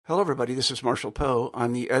Hello, everybody. This is Marshall Poe.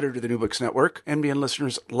 I'm the editor of the New Books Network. NBN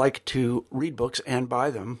listeners like to read books and buy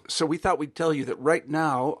them. So we thought we'd tell you that right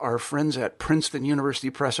now, our friends at Princeton University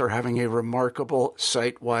Press are having a remarkable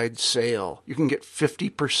site-wide sale. You can get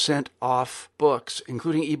 50% off books,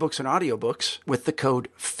 including ebooks and audiobooks, with the code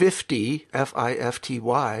 50,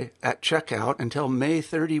 F-I-F-T-Y, at checkout until May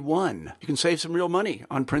 31. You can save some real money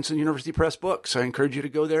on Princeton University Press books. I encourage you to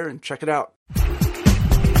go there and check it out.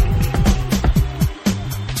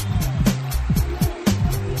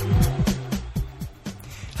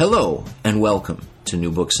 Hello, and welcome to New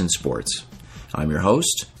Books in Sports. I'm your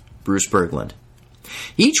host, Bruce Berglund.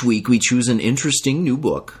 Each week we choose an interesting new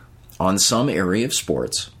book on some area of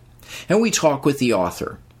sports, and we talk with the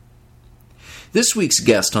author. This week's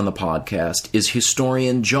guest on the podcast is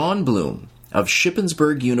historian Jon Bloom of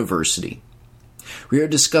Shippensburg University. We are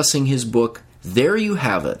discussing his book, There You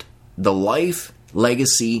Have It, The Life,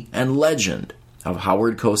 Legacy, and Legend of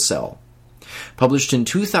Howard Cosell, published in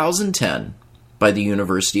 2010 by the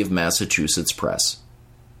University of Massachusetts Press.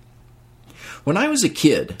 When I was a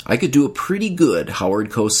kid, I could do a pretty good Howard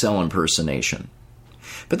Cosell impersonation.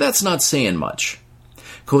 But that's not saying much.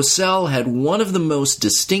 Cosell had one of the most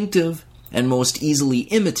distinctive and most easily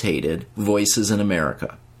imitated voices in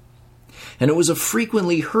America. And it was a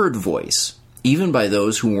frequently heard voice, even by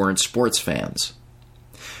those who weren't sports fans.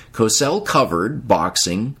 Cosell covered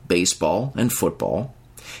boxing, baseball, and football.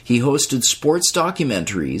 He hosted sports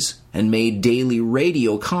documentaries and made daily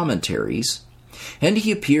radio commentaries, and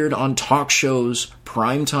he appeared on talk shows,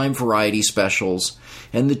 primetime variety specials,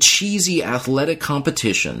 and the cheesy athletic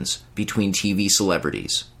competitions between TV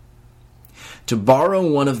celebrities. To borrow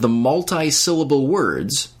one of the multi-syllable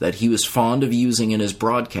words that he was fond of using in his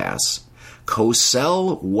broadcasts,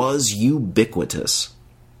 Cosell was ubiquitous.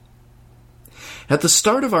 At the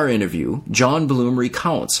start of our interview, Jon Bloom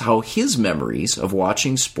recounts how his memories of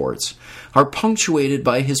watching sports are punctuated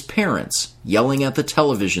by his parents yelling at the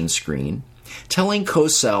television screen, telling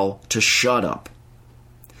Cosell to shut up.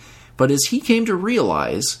 But as he came to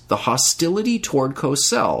realize, the hostility toward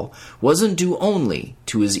Cosell wasn't due only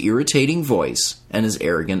to his irritating voice and his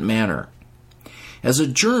arrogant manner. As a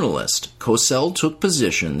journalist, Cosell took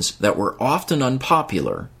positions that were often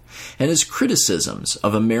unpopular, and his criticisms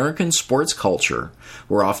of American sports culture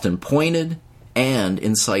were often pointed and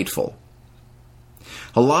insightful.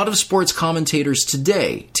 A lot of sports commentators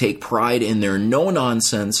today take pride in their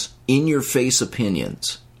no-nonsense, in-your-face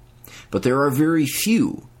opinions, but there are very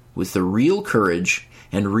few with the real courage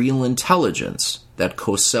and real intelligence that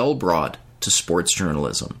Cosell brought to sports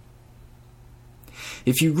journalism.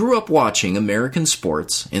 If you grew up watching American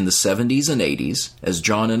sports in the 70s and 80s, as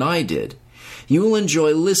John and I did, you will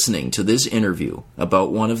enjoy listening to this interview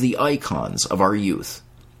about one of the icons of our youth.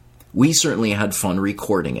 We certainly had fun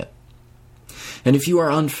recording it. And if you are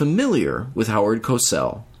unfamiliar with Howard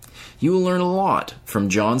Cosell, you will learn a lot from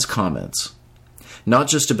John's comments, not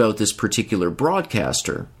just about this particular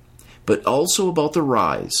broadcaster, but also about the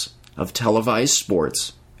rise of televised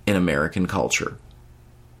sports in American culture.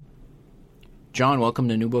 John, welcome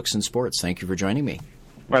to New Books in Sports. Thank you for joining me.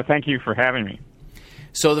 Well, thank you for having me.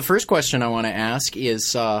 So the first question I want to ask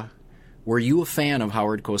is, were you a fan of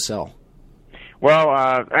Howard Cosell? Well,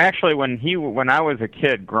 actually, when I was a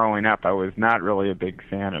kid growing up, I was not really a big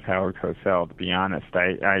fan of Howard Cosell, to be honest.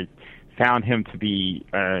 I found him to be,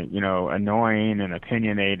 annoying and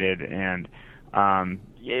opinionated, and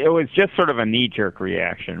it was just sort of a knee-jerk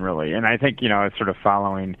reaction, really. And I think, I was sort of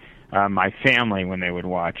following my family when they would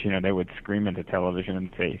watch. They would scream into television and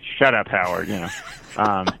say, "Shut up, Howard,"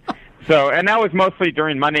 So, and that was mostly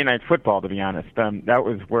during Monday Night Football, to be honest. That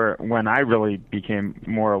was when I really became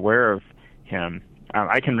more aware of him.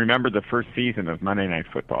 I can remember the first season of Monday Night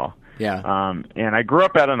Football. Yeah. And I grew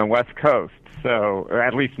up out on the West Coast, so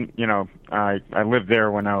at least, I lived there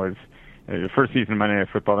when I was the first season of Monday Night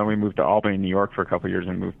Football. Then we moved to Albany, New York for a couple of years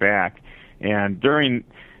and moved back. And during,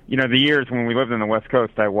 the years when we lived on the West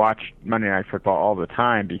Coast, I watched Monday Night Football all the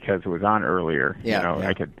time because it was on earlier. Yeah.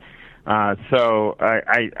 I could. So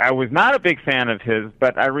I was not a big fan of his,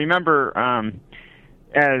 but I remember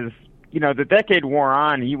as the decade wore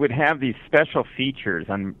on, he would have these special features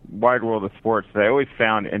on Wide World of Sports that I always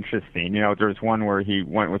found interesting. There was one where he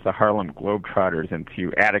went with the Harlem Globetrotters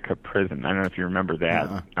into Attica Prison. I don't know if you remember that.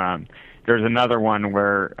 Uh-huh. There's another one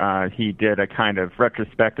where he did a kind of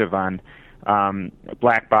retrospective on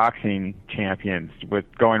black boxing champions, with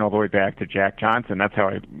going all the way back to Jack Johnson. That's how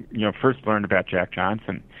I first learned about Jack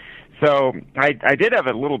Johnson. So I did have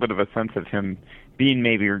a little bit of a sense of him being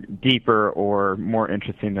maybe deeper or more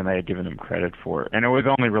interesting than I had given him credit for. And it was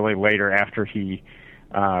only really later, after he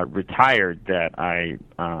retired, that I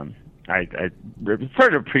I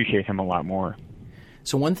started to appreciate him a lot more.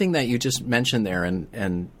 So one thing that you just mentioned there,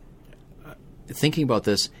 and thinking about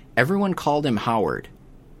this, everyone called him Howard.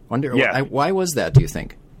 Why was that, do you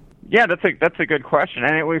think? Yeah, that's a good question,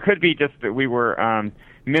 and it could be just that we were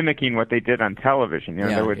mimicking what they did on television.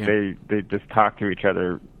 They just talk to each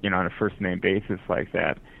other, on a first name basis like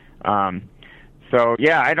that. So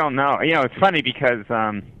yeah, I don't know. It's funny because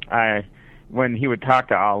when he would talk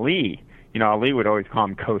to Ali, Ali would always call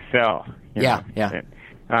him Cosell. Yeah.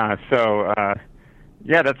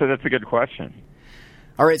 Yeah, that's a good question.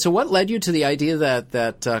 All right. So what led you to the idea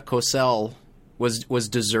that Cosell was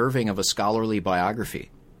deserving of a scholarly biography?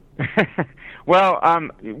 Well,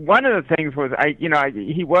 one of the things was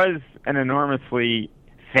he was an enormously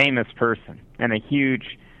famous person and a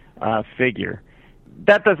huge figure.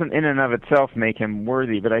 That doesn't in and of itself make him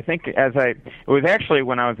worthy, but I think it was actually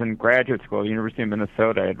when I was in graduate school at the University of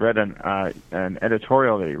Minnesota, I had read an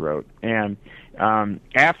editorial that he wrote, and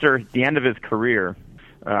after the end of his career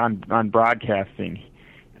on broadcasting,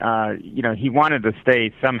 he wanted to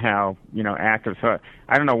stay somehow, active. So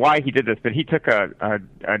I don't know why he did this, but he took a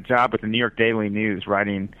job with the New York Daily News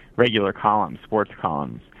writing regular columns, sports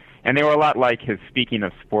columns, and they were a lot like his Speaking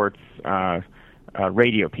of Sports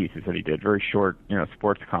radio pieces that he did, very short,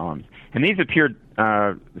 sports columns. And these appeared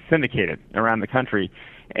syndicated around the country,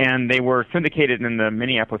 and they were syndicated in the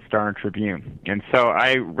Minneapolis Star and Tribune. And so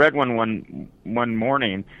I read one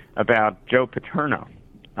morning about Joe Paterno,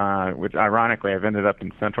 which ironically I've ended up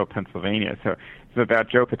in central Pennsylvania. So it's about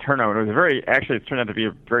Joe Paterno, and it was it turned out to be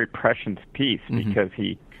a very prescient piece because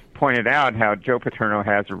he pointed out how Joe Paterno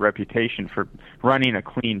has a reputation for running a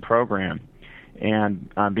clean program and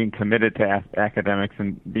being committed to academics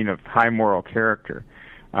and being of high moral character.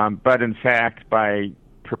 But in fact, by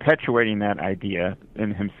perpetuating that idea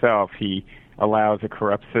in himself, he allows a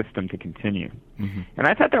corrupt system to continue. Mm-hmm. And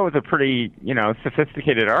I thought that was a pretty,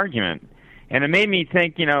 sophisticated argument. And it made me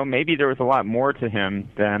think, maybe there was a lot more to him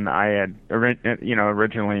than I had,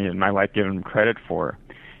 originally in my life given him credit for.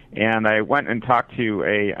 And I went and talked to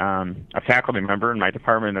a faculty member in my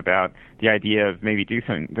department about the idea of maybe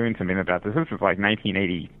doing something about this. This was like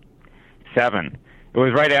 1987. It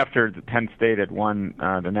was right after Penn State had won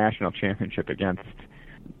the national championship against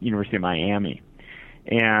University of Miami.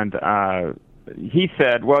 And he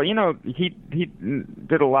said, well, he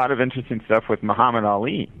did a lot of interesting stuff with Muhammad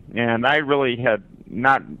Ali. And I really had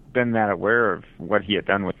not been that aware of what he had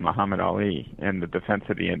done with Muhammad Ali and the defense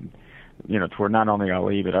of the toward not only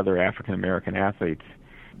Ali but other African American athletes.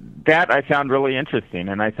 That I found really interesting,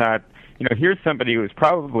 and I thought, here's somebody who was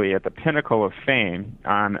probably at the pinnacle of fame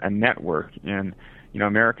on a network in,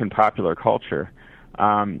 American popular culture,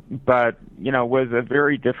 but was a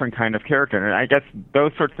very different kind of character. And I guess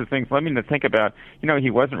those sorts of things led me to think about,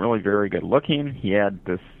 he wasn't really very good looking. He had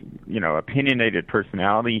this, opinionated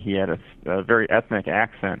personality. He had a very ethnic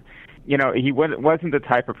accent. He wasn't the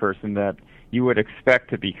type of person that you would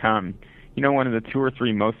expect to become, one of the 2 or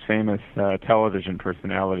 3 most famous television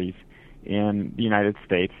personalities in the United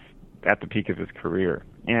States at the peak of his career.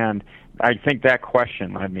 And I think that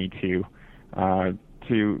question led me to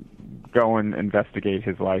go and investigate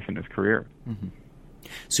his life and his career. Mm-hmm.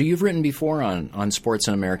 So you've written before on sports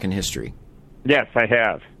and American history. Yes, I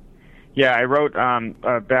have. Yeah, I wrote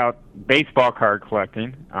about baseball card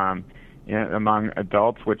collecting among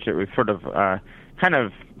adults, which it was sort of kind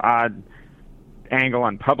of odd angle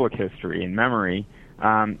on public history and memory.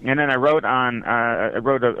 And then I wrote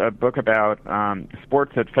a book about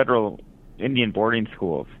sports at federal Indian boarding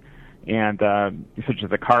schools, and such as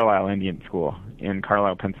the Carlisle Indian School in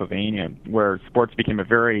Carlisle, Pennsylvania, where sports became a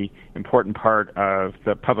very important part of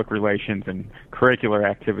the public relations and curricular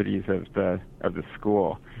activities of the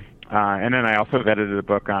school. And then I also edited a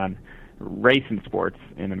book on race in sports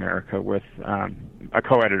in America with a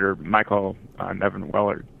co-editor, Michael Nevin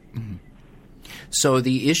Wellard. Mm-hmm. So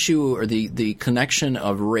the issue or the connection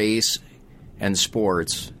of race and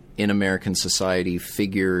sports in American society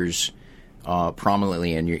figures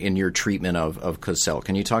prominently in your treatment of Cosell.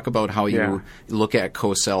 Can you talk about how you look at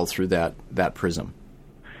Cosell through that prism?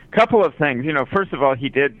 Couple of things. First of all, he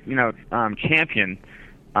did champion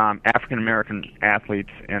African American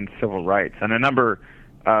athletes and civil rights on a number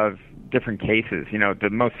of different cases. The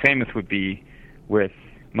most famous would be with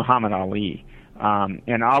Muhammad Ali.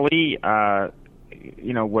 And Ali,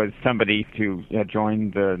 was somebody who had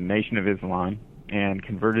joined the Nation of Islam and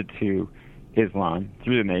converted to Islam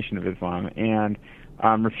through the Nation of Islam and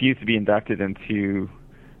refused to be inducted into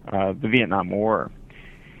the Vietnam War.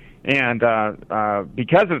 And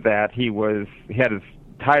because of that, he had his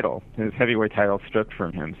heavyweight title stripped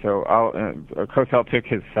from him. So Cosell took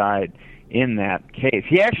his side in that case.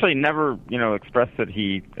 He actually never, expressed that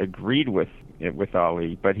he agreed with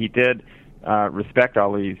Ali, but he did respect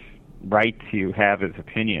Ali's right to have his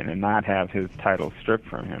opinion and not have his title stripped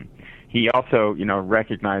from him. He also,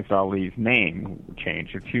 recognized Ali's name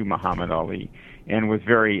change to Muhammad Ali, and was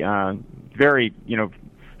very, very,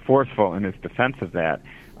 forceful in his defense of that.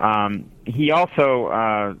 He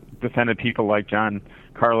also defended people like John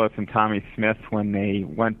Carlos and Tommy Smith when they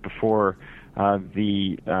went before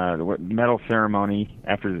the medal ceremony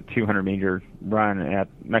after the 200-meter run at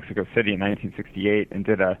Mexico City in 1968, and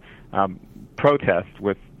did a protest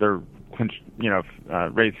with their,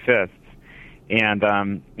 raised fists,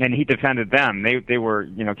 and he defended them. They were,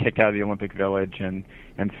 kicked out of the Olympic Village and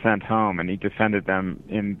sent home, and he defended them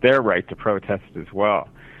in their right to protest as well.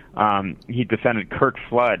 He defended Curt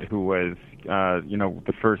Flood, who was,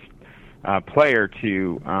 the first player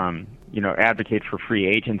to, advocate for free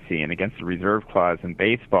agency and against the reserve clause in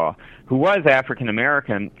baseball, who was African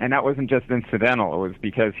American, and that wasn't just incidental. It was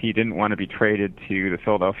because he didn't want to be traded to the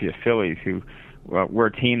Philadelphia Phillies, who were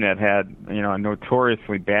a team that had, a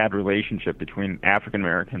notoriously bad relationship between African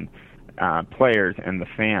American players and the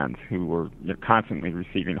fans, who were constantly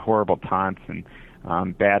receiving horrible taunts and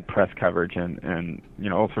bad press coverage and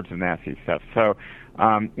all sorts of nasty stuff. So,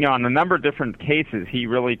 on a number of different cases, he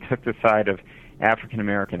really took the side of African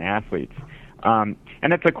American athletes. And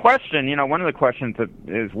it's a question, one of the questions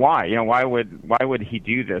is why? Why would he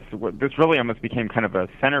do this? This really almost became kind of a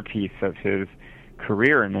centerpiece of his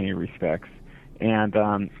career in many respects. And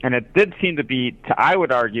it did seem to be, I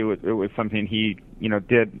would argue, it was something he,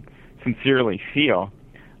 did sincerely feel.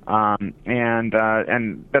 And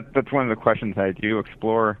that's one of the questions I do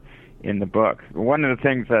explore in the book. One of the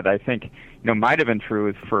things that I think, might have been true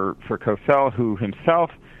is for Cosell, who himself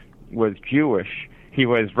was Jewish. He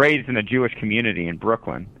was raised in a Jewish community in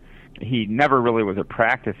Brooklyn. He never really was a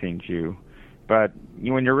practicing Jew. But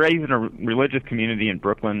when you're raised in a religious community in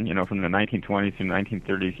Brooklyn, from the 1920s to the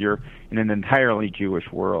 1930s, you're in an entirely Jewish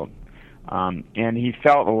world. And he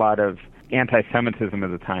felt a lot of anti-Semitism at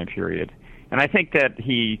the time period. And I think that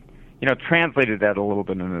he, translated that a little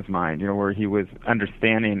bit in his mind, where he was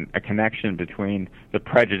understanding a connection between the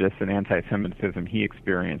prejudice and anti-Semitism he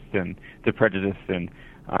experienced and the prejudice and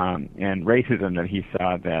racism that he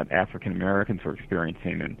saw that African Americans were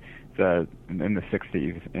experiencing in the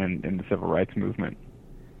 60s and in the civil rights movement.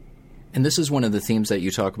 And this is one of the themes that you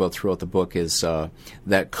talk about throughout the book, is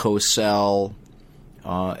that Cosell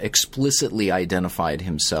explicitly identified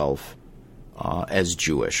himself as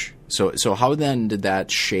Jewish. So how then did that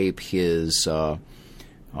shape his view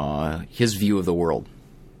of the world?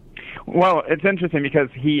 Well, it's interesting because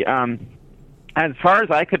he, as far as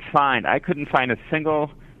I could find, I couldn't find a single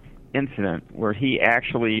incident where he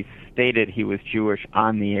actually stated he was Jewish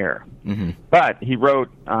on the air. Mm-hmm. But he wrote,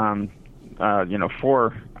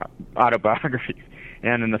 4 autobiographies,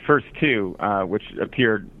 and in the first 2, which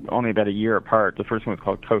appeared only about a year apart, the first one was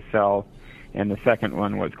called Cosell, and the second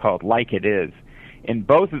one was called Like It Is. In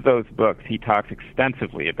both of those books, he talks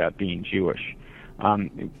extensively about being Jewish.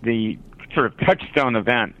 The sort of touchstone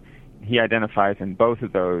event he identifies in both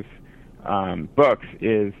of those books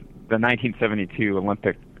is the 1972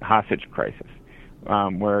 Olympic hostage crisis,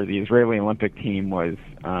 where the Israeli Olympic team was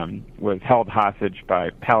held hostage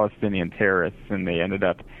by Palestinian terrorists, and they ended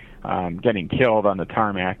up getting killed on the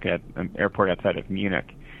tarmac at an airport outside of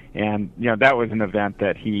Munich. And that was an event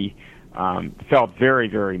that he felt very,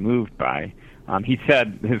 very moved by. He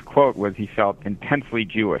said, his quote was, he felt intensely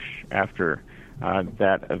Jewish after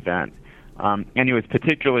that event. And he was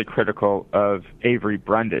particularly critical of Avery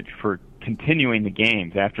Brundage for continuing the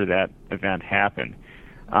games after that event happened.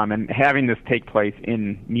 And having this take place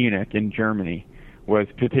in Munich, in Germany, was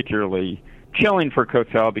particularly chilling for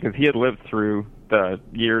Cosell because he had lived through the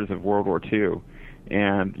years of World War II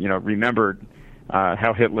and, remembered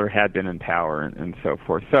how Hitler had been in power and so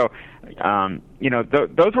forth. So,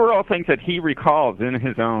 those were all things that he recalls in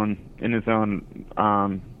his own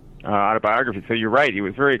autobiography. So you're right; he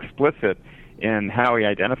was very explicit in how he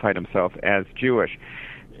identified himself as Jewish.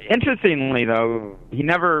 Interestingly, though, he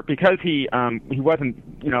never, because he wasn't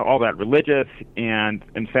all that religious, and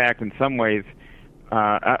in fact, in some ways,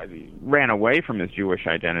 ran away from his Jewish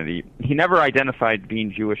identity. He never identified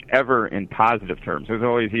being Jewish ever in positive terms. It was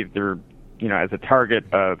always either as a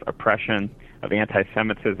target of oppression, of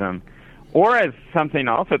anti-Semitism, or as something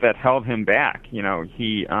also that held him back.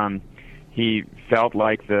 He felt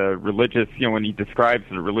like the religious, when he describes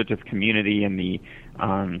the religious community and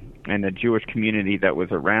the Jewish community that was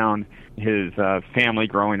around his family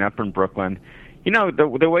growing up in Brooklyn,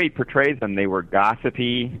 the way he portrays them, they were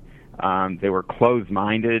gossipy, they were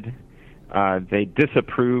closed-minded, They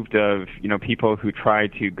disapproved of people who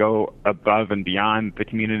tried to go above and beyond the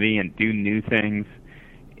community and do new things.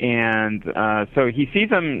 And so he sees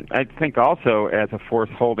them, I think, also as a force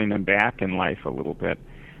holding him back in life a little bit.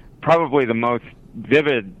 Probably the most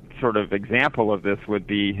vivid sort of example of this would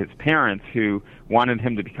be his parents, who wanted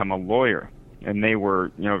him to become a lawyer. And they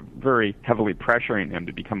were, very heavily pressuring him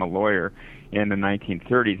to become a lawyer in the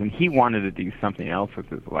 1930s. And he wanted to do something else with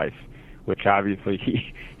his life, which obviously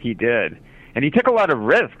he did. And he took a lot of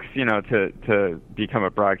risks, to become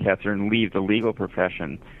a broadcaster and leave the legal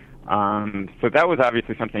profession. So that was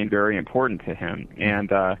obviously something very important to him.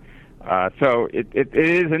 And so it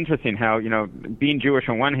is interesting how, being Jewish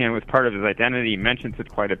on one hand was part of his identity. He mentions it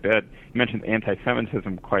quite a bit. He mentions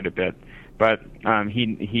anti-Semitism quite a bit. But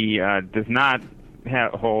he does not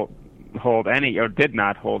hold any, or did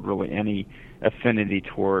not hold really any affinity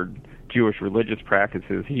toward Jewish religious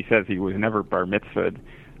practices. He says he was never bar mitzvahed.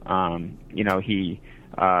 He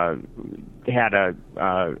had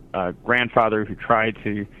a grandfather who tried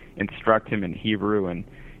to instruct him in Hebrew, and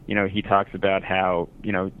he talks about how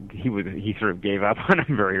he sort of gave up on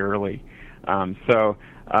him very early.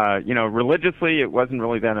 Religiously it wasn't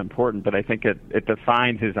really that important, but I think it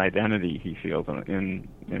defines his identity, he feels, in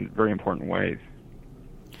very important ways.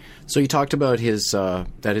 So you talked about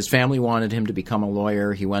that his family wanted him to become a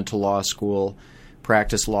lawyer. He went to law school,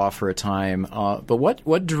 practiced law for a time. But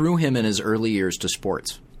what drew him in his early years to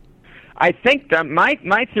sports? I think that my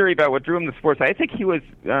theory about what drew him to sports, I think he was,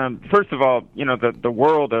 first of all, the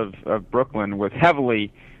world of Brooklyn was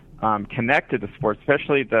heavily connected to sports,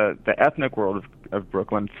 especially the ethnic world of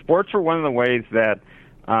Brooklyn. Sports were one of the ways that,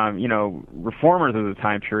 reformers of the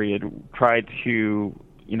time period tried to,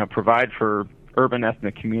 provide for urban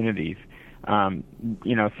ethnic communities,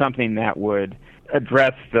 something that would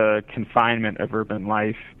address the confinement of urban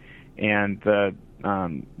life and the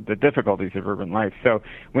difficulties of urban life. So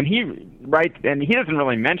when he writes, and he doesn't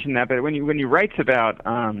really mention that, but when he writes about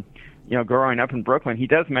growing up in Brooklyn, he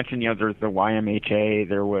does mention there's the YMHA,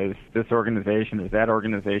 there was this organization, there's that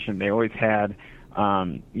organization. They always had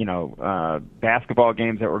basketball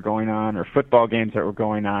games that were going on or football games that were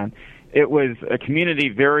going on. It was a community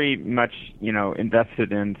very much,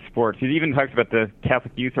 invested in sports. He even talks about the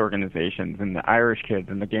Catholic youth organizations and the Irish kids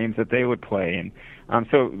and the games that they would play. And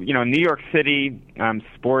so, in New York City,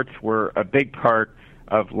 sports were a big part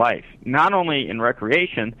of life, not only in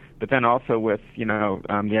recreation, but then also with,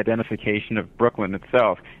 the identification of Brooklyn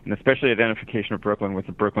itself, and especially identification of Brooklyn with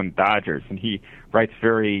the Brooklyn Dodgers. And he writes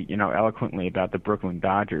very, eloquently about the Brooklyn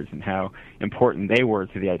Dodgers and how important they were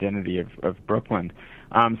to the identity of Brooklyn.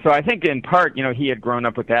 So I think in part, he had grown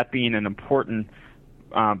up with that being an important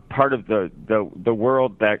part of the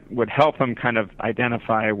world that would help him kind of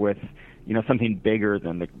identify with, something bigger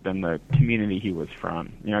than the community he was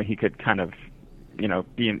from. He could kind of,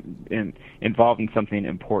 be involved in something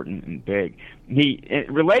important and big.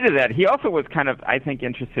 Related to that, he also was kind of, I think,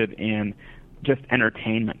 interested in just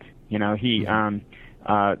entertainment. The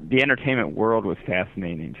entertainment world was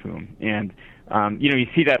fascinating to him. And you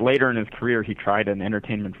see that later in his career. He tried an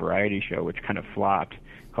entertainment variety show which kind of flopped,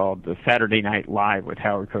 called the Saturday Night Live with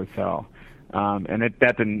Howard Cosell, and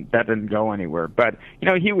that didn't go anywhere. But he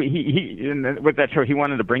with that show, he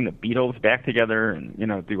wanted to bring the Beatles back together and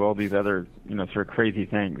do all these other sort of crazy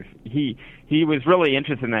things. He was really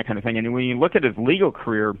interested in that kind of thing. And when you look at his legal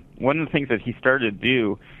career, one of the things that he started to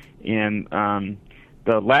do in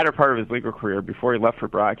the latter part of his legal career, before he left for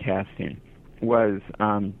broadcasting, was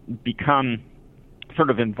become sort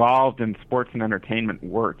of involved in sports and entertainment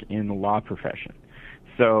work in the law profession.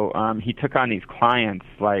 So he took on these clients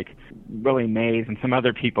like Willie Mays and some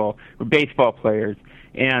other people who were baseball players.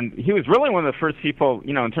 And he was really one of the first people,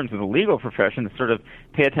 in terms of the legal profession, to sort of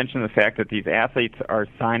pay attention to the fact that these athletes are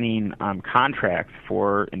signing contracts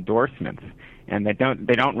for endorsements, and they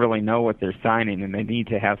don't really know what they're signing, and they need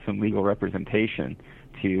to have some legal representation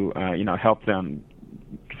to help them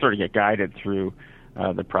sort of get guided through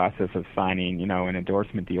the process of signing, an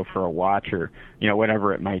endorsement deal for a watch or,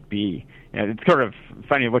 whatever it might be. And it's sort of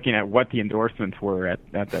funny looking at what the endorsements were at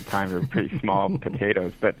that time. They were pretty small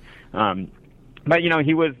potatoes, but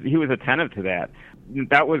he was attentive to that.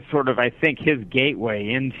 That was sort of, I think, his gateway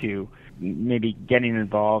into maybe getting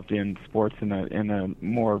involved in sports in a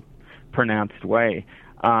more pronounced way.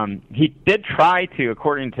 He did try to,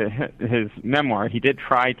 according to his memoir,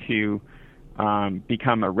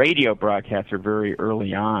 become a radio broadcaster very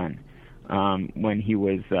early on, when he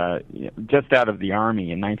was just out of the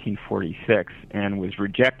Army in 1946 and was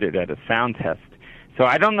rejected at a sound test. So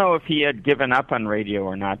I don't know if he had given up on radio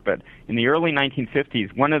or not, but in the early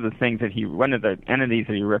 1950s, one of the entities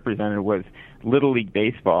that he represented was Little League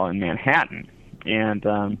Baseball in Manhattan. And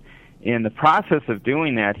in the process of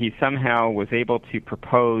doing that, he somehow was able to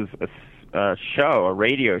propose a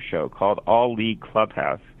radio show called All League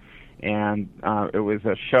Clubhouse. And it was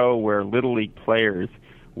a show where Little League players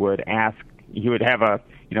would he would have a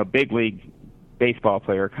big league baseball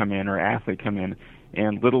player come in or athlete come in,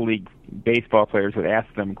 and Little League baseball players would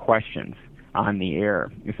ask them questions on the air.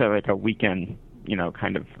 It's like a weekend,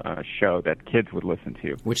 kind of show that kids would listen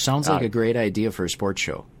to. Which sounds like a great idea for a sports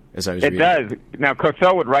show, as I was reading. It does. Now,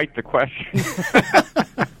 Cosell would write the questions.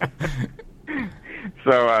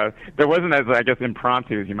 So there wasn't as, I guess,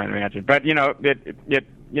 impromptu as you might imagine. But, it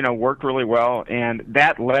worked really well, and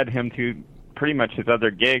that led him to pretty much his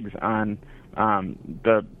other gigs on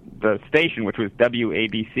the station, which was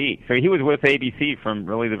WABC. So he was with ABC from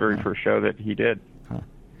really the very first show that he did.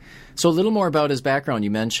 So a little more about his background.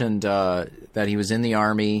 You mentioned that he was in the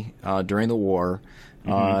Army during the war.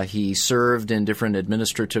 He served in different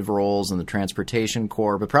administrative roles in the Transportation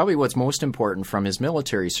Corps, but probably what's most important from his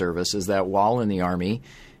military service is that while in the Army,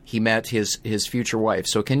 he met his future wife.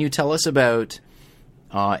 So can you tell us about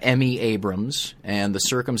Emmy Abrams and the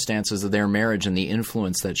circumstances of their marriage and the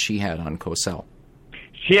influence that she had on Cosell?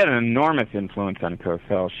 She had an enormous influence on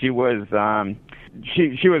Cosell. She was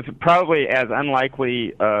she was probably as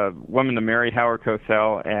unlikely a woman to marry Howard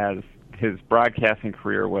Cosell as his broadcasting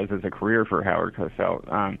career was as a career for Howard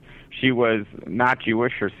Cosell. She was not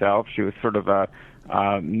Jewish herself. She was sort of a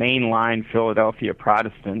mainline Philadelphia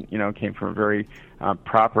Protestant. Came from a very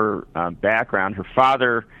proper background. Her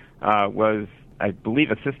father was, I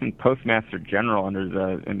believe, assistant postmaster general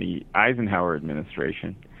in the Eisenhower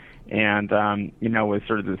administration, and was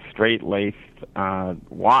sort of this straight-laced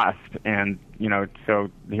wasp. And so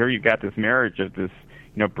here you've got this marriage of this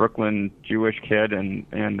Brooklyn Jewish kid and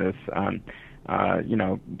this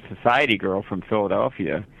society girl from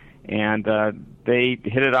Philadelphia, and they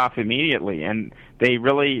hit it off immediately. And they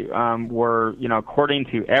really were, according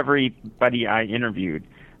to everybody I interviewed,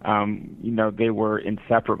 they were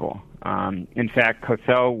inseparable. In fact,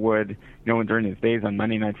 Cosell would, during his days on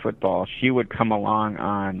Monday Night Football, she would come along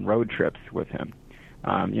on road trips with him.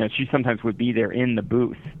 She sometimes would be there in the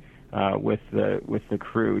booth with the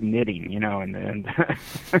crew knitting, and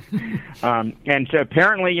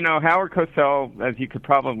apparently, Howard Cosell, as you could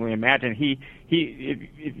probably imagine, he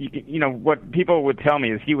what people would tell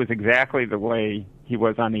me is he was exactly the way he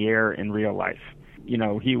was on the air in real life.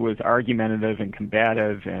 He was argumentative and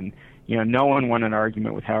combative, and no one won an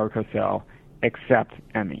argument with Howard Cosell except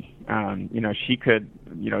Emmy. She could,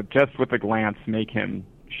 just with a glance, make him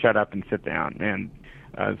shut up and sit down, and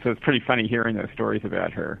so it's pretty funny hearing those stories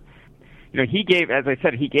about her. He gave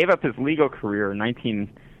up his legal career in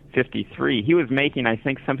 1953. He was making, I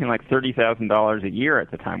think, something like $30,000 a year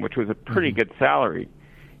at the time, which was a pretty good salary,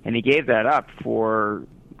 and he gave that up for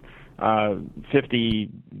 $50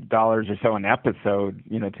 or so an episode,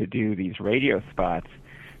 to do these radio spots.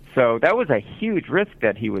 So that was a huge risk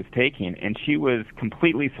that he was taking, and she was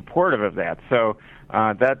completely supportive of that. So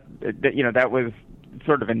that was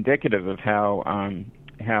sort of indicative of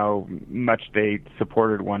how much they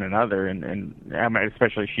supported one another, and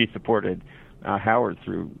especially she supported Howard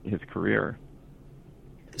through his career.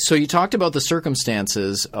 So you talked about the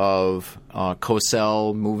circumstances of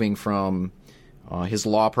Cosell moving from his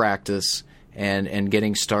law practice and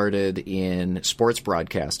getting started in sports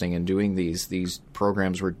broadcasting and doing these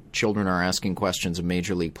programs where children are asking questions of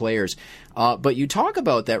major league players. But you talk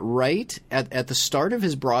about that right at the start of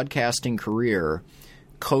his broadcasting career,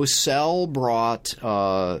 Cosell brought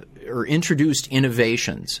or introduced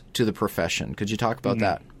innovations to the profession. Could you talk about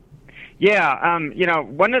that? Yeah,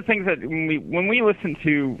 one of the things that when we listen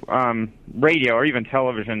to radio or even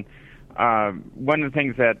television, one of the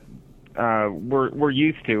things that we're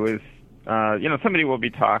used to is somebody will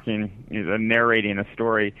be talking, narrating a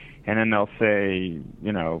story, and then they'll say,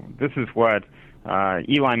 this is what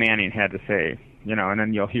Eli Manning had to say. And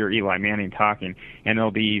then you'll hear Eli Manning talking, and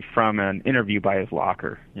it'll be from an interview by his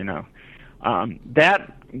locker,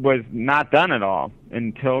 That was not done at all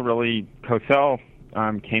until really Cosell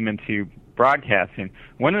came into broadcasting.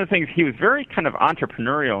 One of the things, he was very kind of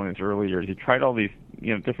entrepreneurial in his early years. He tried all these,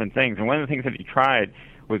 different things. And one of the things that he tried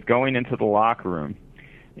was going into the locker room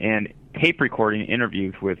and tape recording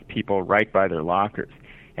interviews with people right by their lockers.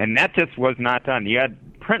 And that just was not done. You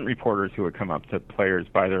had print reporters who would come up to players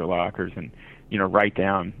by their lockers and write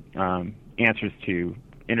down answers to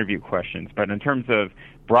interview questions. But in terms of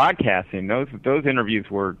broadcasting, those interviews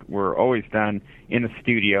were always done in a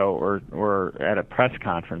studio or at a press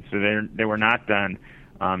conference. So they were not done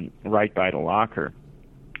right by the locker.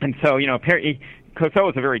 And so, Cosell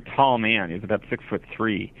was a very tall man. He was about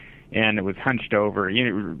 6'3", and it was hunched over.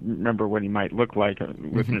 You remember what he might look like.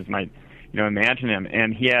 Listeners might, imagine him.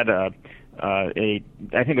 And he had I think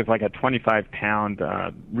it was like a 25-pound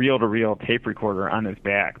reel-to-reel tape recorder on his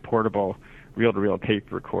back, portable reel-to-reel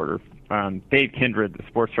tape recorder. Dave Kindred, the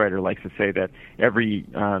sports writer, likes to say that every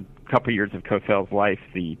couple of years of Cosell's life,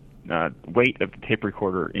 the weight of the tape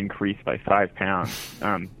recorder increased by 5 pounds.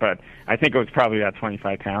 But I think it was probably about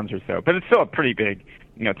 25 pounds or so. But it's still a pretty big,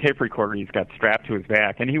 tape recorder he's got strapped to his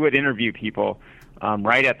back. And he would interview people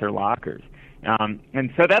right at their lockers.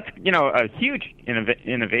 And so that's, a huge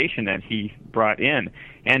innovation that he brought in.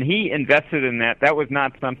 And he invested in that. That was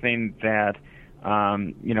not something that,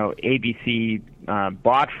 ABC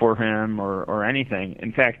bought for him or anything.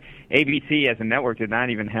 In fact, ABC as a network did not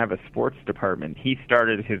even have a sports department. He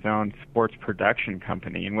started his own sports production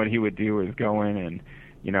company, and what he would do is go in and,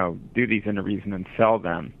 do these interviews and then sell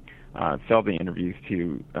the interviews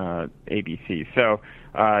to ABC. So,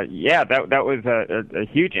 that was a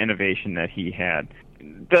huge innovation that he had.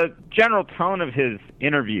 The general tone of his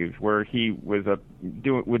interviews, where he would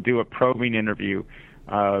do a probing interview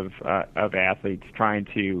of athletes, trying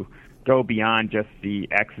to go beyond just the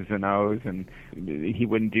X's and O's, and he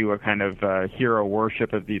wouldn't do a kind of hero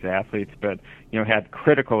worship of these athletes, but had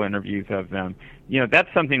critical interviews of them.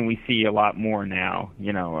 That's something we see a lot more now.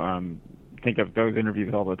 Think of those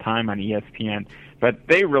interviews all the time on ESPN, but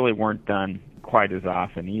they really weren't done quite as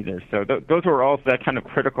often either. So those were all that kind of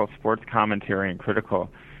critical sports commentary and critical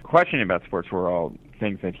questioning about sports were all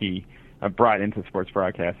things that he brought into sports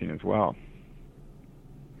broadcasting as well.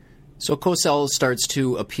 So Cosell starts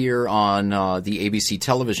to appear on the ABC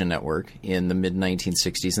television network in the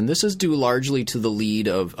mid-1960s, and this is due largely to the lead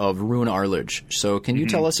of Roone Arledge. So can you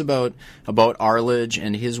tell us about Arledge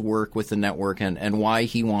and his work with the network and why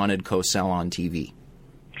he wanted Cosell on TV?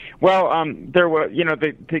 Well, there was,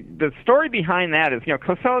 the story behind that is,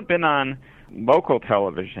 Cosell had been on local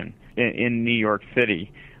television in New York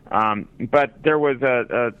City. But there was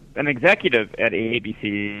an executive at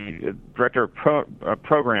ABC, director of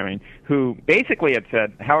programming, who basically had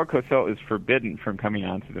said Howard Cosell is forbidden from coming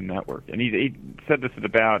onto the network, and he said this at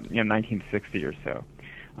about 1960 or so.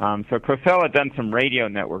 So Cosell had done some radio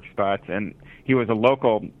network spots, and he was a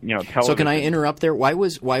local television. So can I interrupt there? Why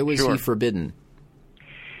was Sure. he forbidden?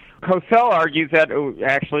 Cosell argues that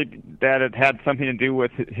that it had something to do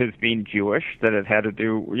with his being Jewish, that it had to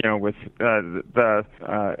do, with the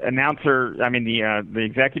announcer. I mean, the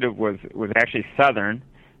executive was actually Southern,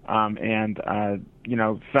 and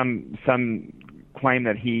some claim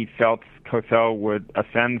that he felt Cosell would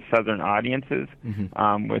offend Southern audiences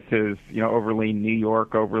with his overly New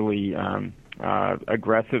York, overly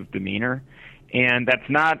aggressive demeanor, and that's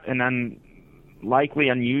not an unlikely,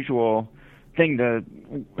 unusual thing to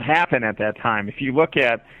happen at that time. If you look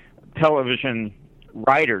at television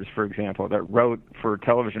writers, for example, that wrote for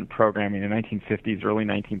television programming in the 1950s, early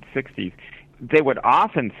 1960s, they would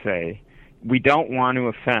often say, we don't want to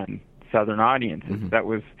offend Southern audiences. That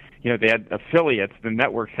was, they had affiliates. The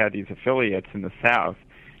networks had these affiliates in the South,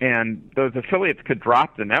 and those affiliates could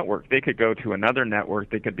drop the network. They could go to another network.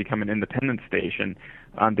 They could become an independent station.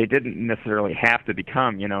 They didn't necessarily have to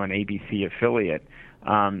become, an ABC affiliate.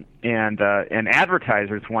 And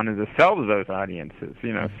advertisers wanted to sell to those audiences,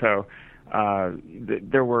 so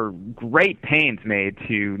there were great pains made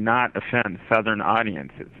to not offend Southern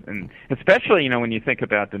audiences, and especially when you think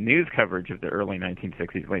about the news coverage of the early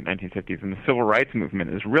 1960s, late 1950s, and the civil rights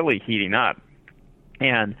movement is really heating up,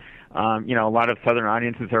 and a lot of Southern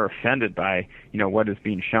audiences are offended by what is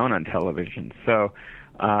being shown on television. So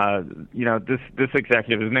this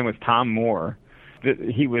executive, his name was Tom Moore.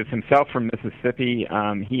 He was himself from Mississippi.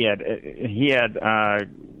 He had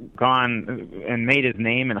gone and made his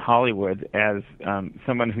name in Hollywood as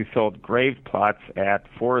someone who sold grave plots at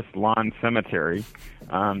Forest Lawn Cemetery,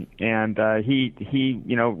 and he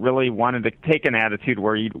really wanted to take an attitude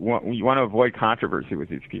where you want to avoid controversy with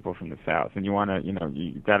these people from the South, and you want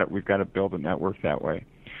to we've got to build a network that way.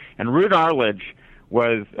 And Roone Arledge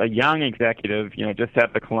was a young executive, just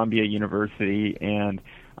at the Columbia University, and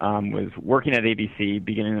was working at ABC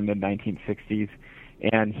beginning in the mid-1960s,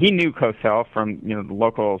 and he knew Cosell from the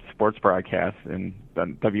local sports broadcasts in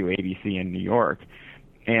WABC in New York,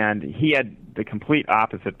 and he had the complete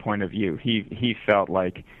opposite point of view. He felt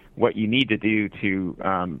like what you need to do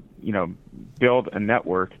to build a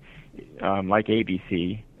network like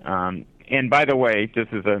ABC And by the way,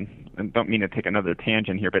 I don't mean to take another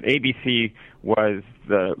tangent here, but ABC was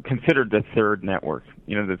considered the third network.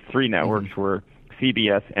 The three networks were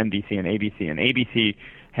CBS, NBC, and ABC. And ABC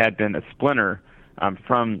had been a splinter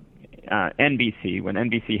from NBC when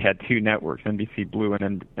NBC had two networks, NBC Blue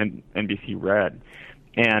and NBC Red.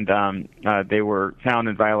 And they were found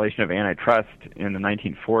in violation of antitrust in the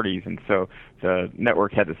 1940s, and so the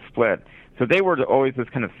network had to split. So they were always this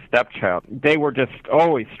kind of stepchild. They were just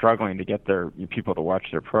always struggling to get their people to watch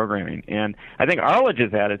their programming. And I think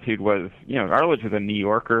Arledge's attitude was, Arledge was a New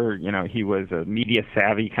Yorker. He was a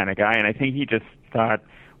media-savvy kind of guy, and I think he just thought,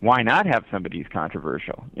 why not have somebody who's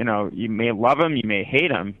controversial? You may love him, you may hate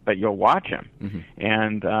him, but you'll watch him. Mm-hmm.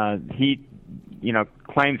 And he,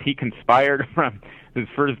 claims he conspired from his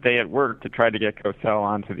first day at work to try to get Cosell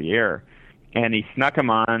onto the air. And he snuck him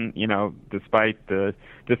on, despite the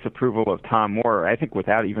disapproval of Tom Moore, I think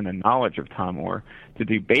without even the knowledge of Tom Moore, to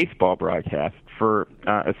do baseball broadcasts. For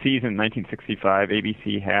a season in 1965,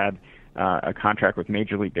 ABC had a contract with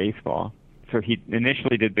Major League Baseball. So he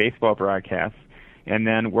initially did baseball broadcasts and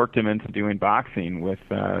then worked him into doing boxing with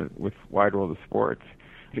Wide World of Sports.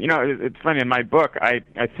 It's funny, in my book, I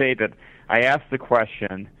say that I asked the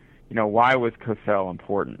question, why was Cosell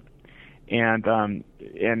important? And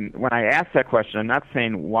when I ask that question, I'm not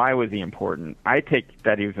saying why was he important. I take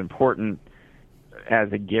that he was important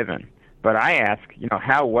as a given. But I ask,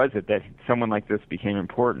 how was it that someone like this became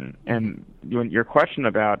important? And your question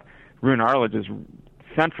about Roone Arledge is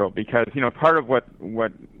central because, part of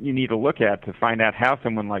what you need to look at to find out how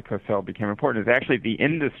someone like Cosell became important is actually the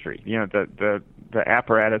industry, the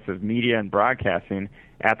apparatus of media and broadcasting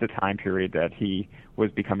at the time period that he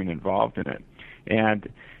was becoming involved in it. And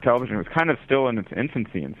television was kind of still in its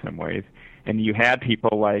infancy in some ways. And you had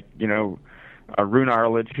people like, Roone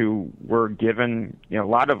Arledge who were given, a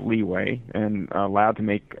lot of leeway and allowed to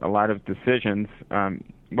make a lot of decisions,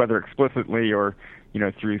 whether explicitly or,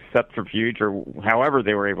 through subterfuge or however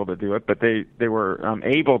they were able to do it. But they were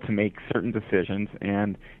able to make certain decisions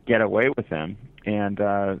and get away with them and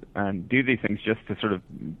do these things just to sort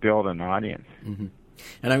of build an audience. Mm-hmm.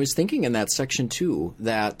 And I was thinking in that section, too,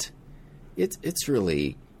 that it's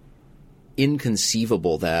really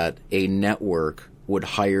inconceivable that a network would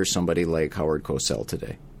hire somebody like Howard Cosell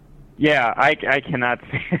today. Yeah, I cannot.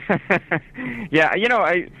 Yeah,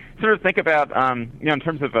 I sort of think about, in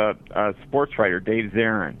terms of a sports writer, Dave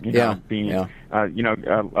Zarin,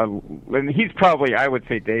 and he's probably, I would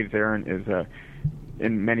say Dave Zarin is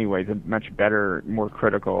in many ways a much better, more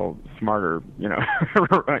critical, smarter,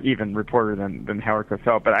 even reporter than Howard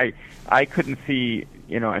Cosell. But I couldn't see,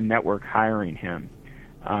 a network hiring him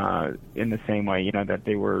in the same way, that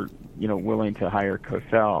they were, willing to hire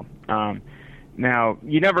Cosell. Now,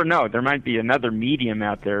 you never know. There might be another medium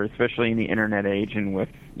out there, especially in the internet age and with,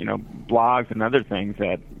 blogs and other things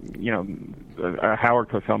that, Howard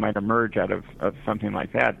Cosell might emerge out of something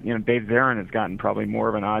like that. Dave Zarin has gotten probably more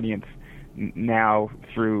of an audience now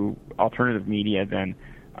through alternative media than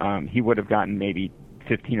he would have gotten maybe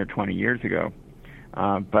 15 or 20 years ago.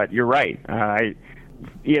 But you're right.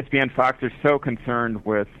 ESPN, Fox are so concerned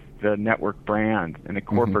with the network brand and the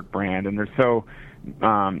corporate brand, and they're so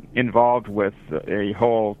involved with a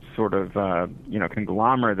whole sort of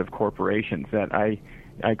conglomerate of corporations that I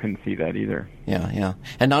couldn't see that either. Yeah.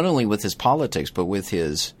 And not only with his politics, but with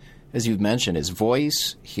his, as you've mentioned, his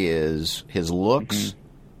voice, his looks. Mm-hmm.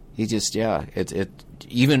 He just,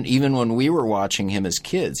 even when we were watching him as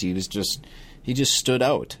kids, he just stood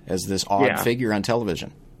out as this odd figure on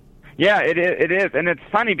television. Yeah, it is. And it's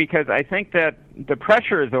funny because I think that the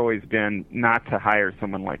pressure has always been not to hire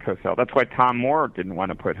someone like Cosell. That's why Tom Moore didn't want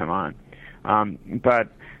to put him on. But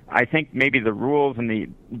I think maybe the rules and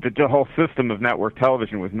the whole system of network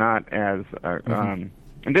television was not as and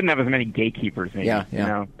didn't have as many gatekeepers, maybe, as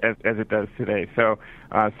it does today. So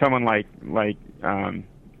someone like Roone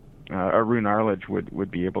Arledge would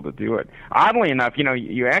be able to do it. Oddly enough,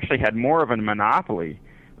 you actually had more of a monopoly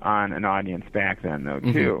on an audience back then, though,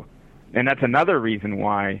 too. And that's another reason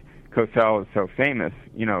why Cosell is so famous.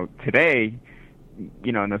 Today,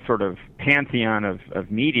 in the sort of pantheon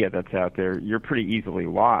of media that's out there, you're pretty easily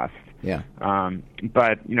lost. Yeah.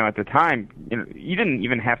 But, at the time, you didn't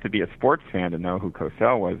even have to be a sports fan to know who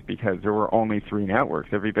Cosell was because there were only three networks.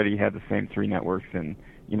 Everybody had the same three networks in,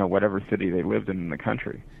 whatever city they lived in the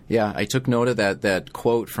country. Yeah, I took note of that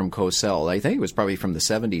quote from Cosell. I think it was probably from the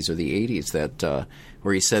 70s or the 80s that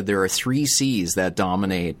where he said there are three C's that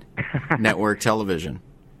dominate network television.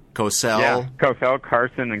 Cosell,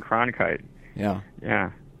 Carson, and Cronkite. Yeah.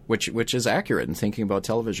 which is accurate in thinking about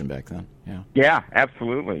television back then. Yeah. Yeah,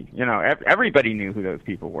 absolutely. Everybody knew who those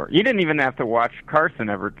people were. You didn't even have to watch Carson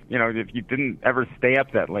ever. If you didn't ever stay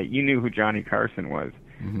up that late, you knew who Johnny Carson was.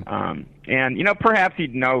 Mm-hmm. And perhaps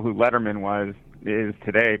you'd know who Letterman is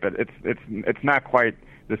today, but it's not quite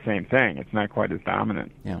the same thing. It's not quite as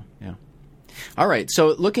dominant. Yeah. All right. So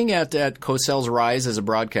looking at Cosell's rise as a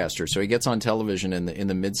broadcaster, so he gets on television in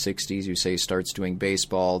the mid '60s. You say he starts doing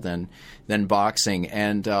baseball, then boxing,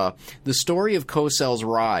 and the story of Cosell's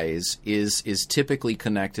rise is typically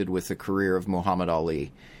connected with the career of Muhammad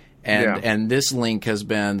Ali, and this link has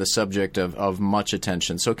been the subject of much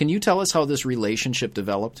attention. So can you tell us how this relationship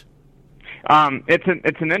developed? It's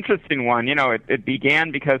an interesting one. It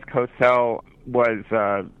began because Cosell was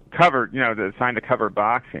assigned to cover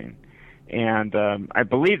boxing. And I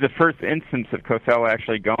believe the first instance of Cosell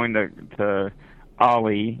actually going to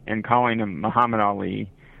Ali and calling him Muhammad Ali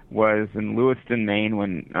was in Lewiston, Maine,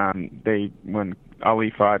 when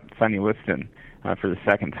Ali fought Sonny Liston for the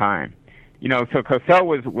second time. So Cosell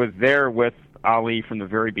was there with Ali from the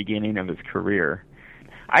very beginning of his career.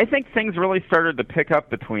 I think things really started to pick up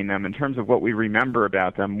between them in terms of what we remember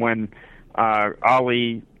about them when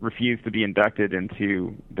Ali refused to be inducted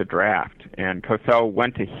into the draft, and Cosell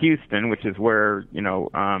went to Houston, which is where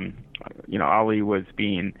Ali was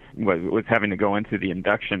having to go into the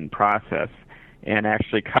induction process, and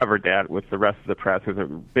actually covered that with the rest of the press. There was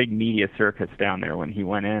a big media circus down there when he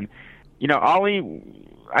went in. Cosell,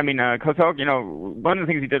 one of the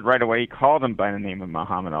things he did right away, he called him by the name of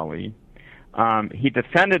Muhammad Ali. He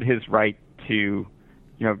defended his right to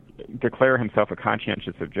declare himself a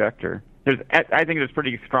conscientious objector. I think there's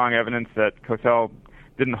pretty strong evidence that Cosell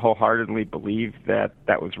didn't wholeheartedly believe that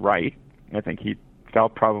was right. I think he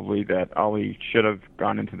felt probably that Ali should have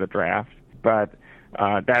gone into the draft, but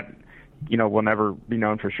that will never be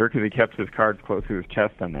known for sure because he kept his cards close to his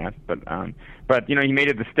chest on that. But he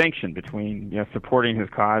made a distinction between supporting his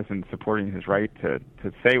cause and supporting his right to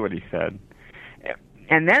say what he said.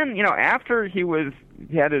 And then after he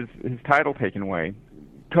had his title taken away,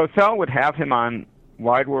 Cosell would have him on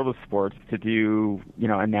Wide World of Sports to do,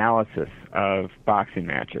 analysis of boxing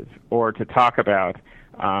matches or to talk about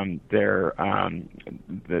their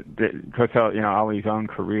Cosell, Ali's own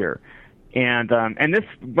career. And this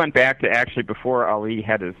went back to actually before Ali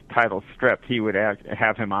had his title stripped. He would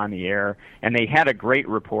have him on the air, and they had a great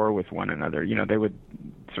rapport with one another. They would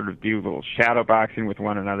sort of do a little shadow boxing with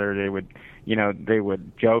one another. They would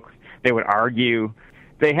joke, they would argue.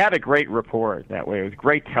 They had a great rapport that way. It was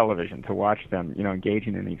great television to watch them,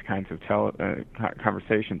 engaging in these kinds of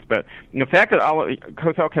conversations. But the fact that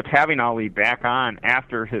Cosell kept having Ali back on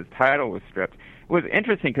after his title was stripped was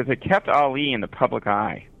interesting because it kept Ali in the public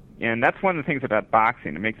eye. And that's one of the things about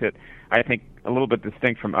boxing. It makes it, I think, a little bit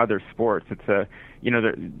distinct from other sports. It's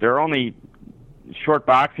there are only short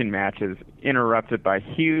boxing matches interrupted by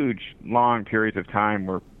huge, long periods of time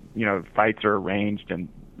where, fights are arranged and,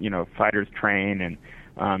 fighters train and,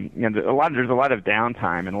 there's a lot of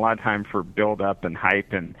downtime and a lot of time for build up and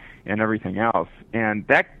hype and everything else. And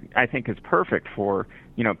that, I think, is perfect for,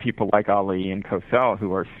 people like Ali and Cosell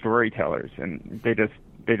who are storytellers, and they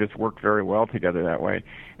just work very well together that way.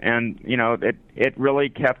 And, it really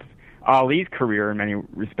kept Ali's career in many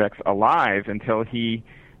respects alive until he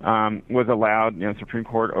was allowed, Supreme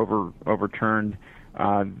Court overturned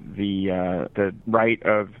the right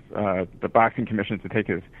of the boxing commissions to take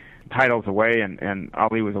his titles away, and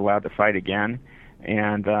Ali was allowed to fight again.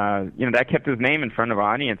 And, that kept his name in front of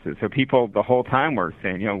audiences. So people the whole time were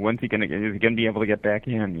saying, when's he going to be able to get back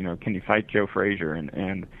in? Can he fight Joe Frazier?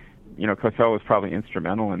 And Cosell was probably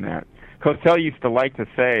instrumental in that. Cosell used to like to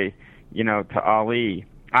say, to Ali,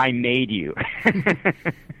 "I made you."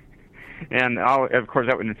 And of course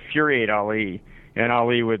that would infuriate Ali. And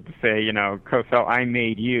Ali would say, "Cosell, I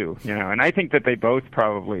made you." And I think that they both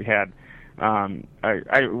probably had,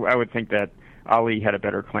 I would think that Ali had a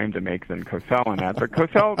better claim to make than Cosell in that. But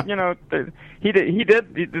Cosell, he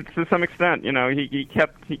did to some extent. He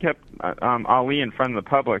kept Ali in front of the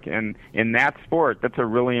public, and in that sport, that's a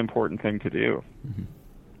really important thing to do. Mm-hmm.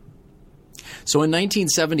 So in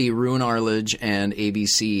 1970, Roone Arledge and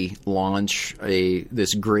ABC launch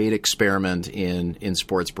this great experiment in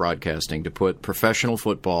sports broadcasting to put professional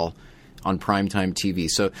football on primetime TV.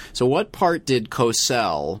 So what part did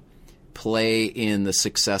Cosell play in the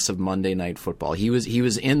success of Monday Night Football? He was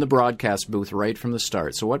in the broadcast booth right from the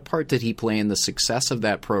start. So what part did he play in the success of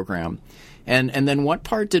that program? And then what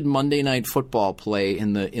part did Monday Night Football play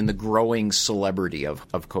in the growing celebrity of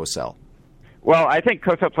Cosell? Well, I think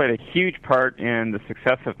Cosell played a huge part in the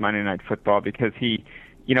success of Monday Night Football because he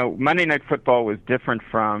Monday Night Football was different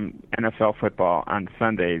from NFL football on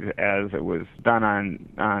Sundays, as it was done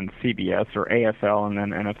on CBS or AFL and then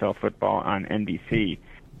NFL football on NBC,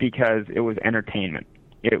 because it was entertainment.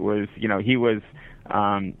 It was, he was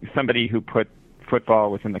somebody who put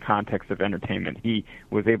football within the context of entertainment. He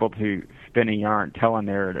was able to spin a yarn, tell a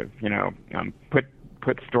narrative, put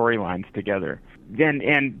storylines together.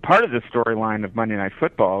 And part of the storyline of Monday Night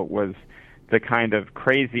Football was the kind of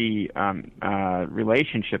crazy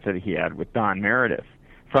relationship that he had with Don Meredith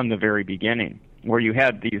from the very beginning, where you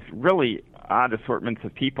had these really odd assortments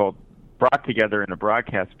of people brought together in a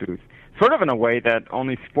broadcast booth, sort of in a way that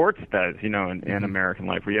only sports does, in American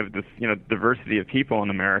life, where you have this, diversity of people in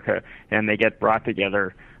America, and they get brought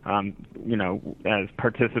together, as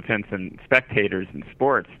participants and spectators in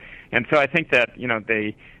sports. And so I think that,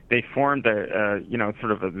 they formed a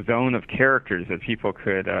sort of a zone of characters that people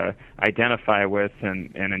could identify with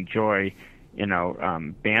and enjoy,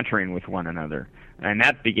 bantering with one another. And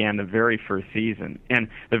that began the very first season. And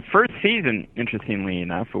the first season, interestingly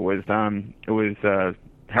enough, it was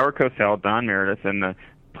Howard Cosell, Don Meredith, and the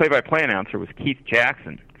play-by-play announcer was Keith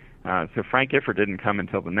Jackson. So Frank Gifford didn't come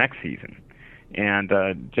until the next season. And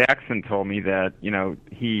Jackson told me that,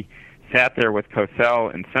 he sat there with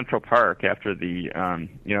Cosell in Central Park after the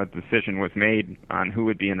decision was made on who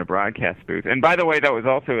would be in the broadcast booth. And by the way, that was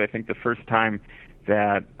also, I think, the first time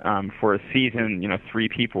that for a season, 3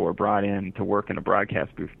 people were brought in to work in a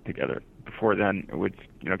broadcast booth together. Before then, it would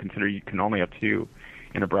consider you can only have 2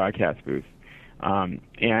 in a broadcast booth.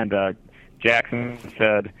 And Jackson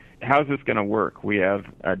said, "How's this going to work? We have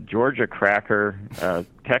a Georgia cracker, a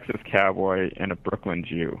Texas cowboy, and a Brooklyn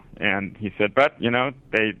Jew." And he said, but,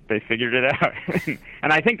 they figured it out.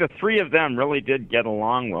 And I think the 3 of them really did get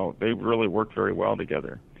along well. They really worked very well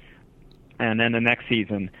together. And then the next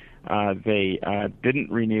season, they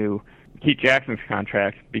didn't renew Keith Jackson's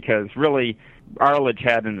contract because really Arledge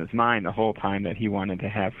had in his mind the whole time that he wanted to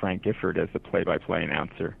have Frank Gifford as the play-by-play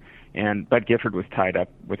announcer. But Gifford was tied up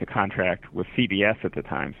with a contract with CBS at the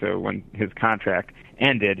time. So when his contract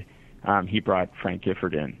ended, he brought Frank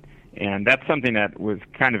Gifford in. And that's something that was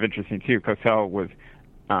kind of interesting, too. Cosell was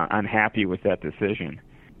unhappy with that decision.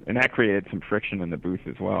 And that created some friction in the booth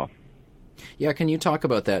as well. Yeah, can you talk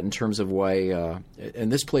about that in terms of why, and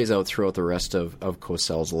this plays out throughout the rest of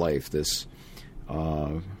Cosell's life, this,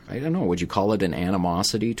 I don't know, would you call it an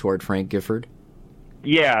animosity toward Frank Gifford?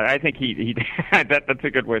 Yeah, I think he that's a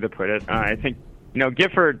good way to put it. I think,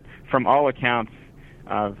 Gifford, from all accounts,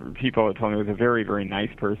 people have told me, was a very, very nice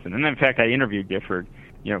person. And in fact, I interviewed Gifford,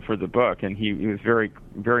 for the book, and he was very,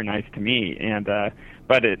 very nice to me. And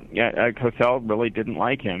but Cosell really didn't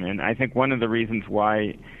like him, and I think one of the reasons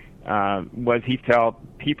why was he felt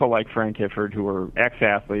people like Frank Gifford, who were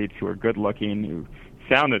ex-athletes, who were good-looking, who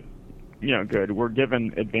sounded, good, were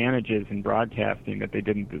given advantages in broadcasting that they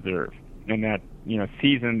didn't deserve. And that,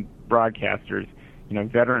 seasoned broadcasters,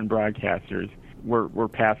 veteran broadcasters were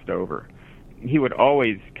passed over. He would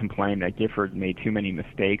always complain that Gifford made too many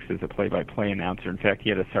mistakes as a play-by-play announcer. In fact, he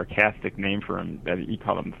had a sarcastic name for him that he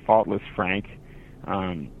called him Faultless Frank.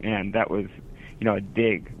 And that was, a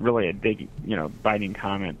dig, biting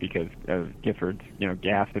comment because of Gifford's,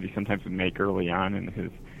 gaffes that he sometimes would make early on in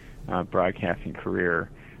his broadcasting career.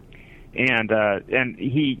 And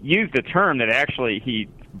he used a term that actually he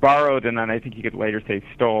borrowed, and then I think you could later say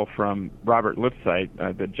stole from Robert Lipsyte,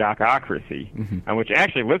 the jockocracy, which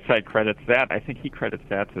actually Lipsyte credits that. I think he credits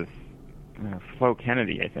that to Flo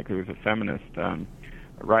Kennedy, I think, who was a feminist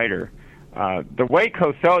writer. The way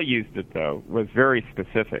Cosell used it, though, was very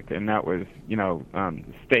specific, and that was,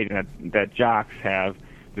 stating that jocks have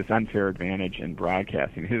this unfair advantage in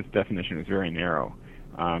broadcasting. His definition was very narrow.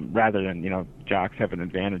 Rather than, jocks have an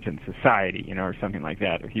advantage in society, or something like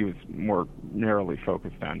that. He was more narrowly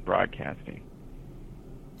focused on broadcasting.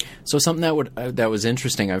 So something that was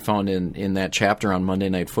interesting I found in that chapter on Monday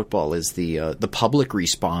Night Football is the public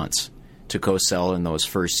response to Cosell in those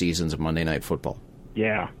first seasons of Monday Night Football.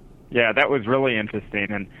 Yeah, that was really interesting.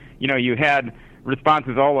 And, you had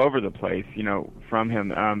responses all over the place, from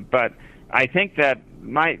him. But I think that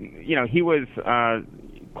he was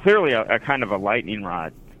clearly a kind of a lightning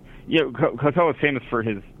rod. Cosell was famous for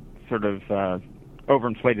his sort of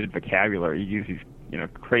overinflated vocabulary. He used these,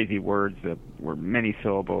 crazy words that were many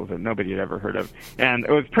syllables that nobody had ever heard of. And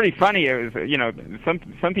it was pretty funny. It was,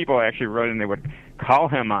 some people actually wrote in, they would call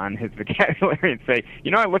him on his vocabulary and say,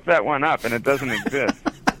 I looked that one up and it doesn't exist.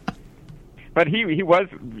 But he was,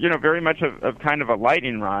 very much of kind of a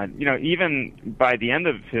lightning rod. Even by the end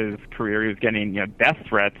of his career, he was getting, death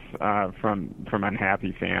threats from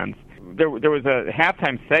unhappy fans. there was a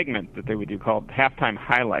halftime segment that they would do called halftime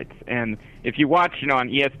highlights, and if you watch, on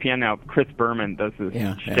ESPN now, Chris Berman does this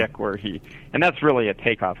shtick where and that's really a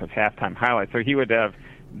takeoff of halftime highlights. So he would have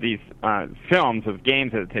these films of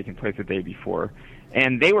games that had taken place the day before,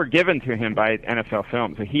 and they were given to him by NFL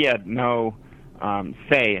Films, so he had no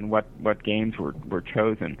say in what games were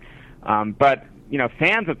chosen. But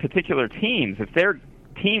fans of particular teams, if their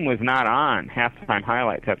team was not on halftime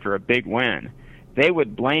highlights after a big win, they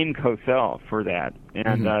would blame Cosell for that,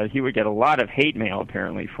 and he would get a lot of hate mail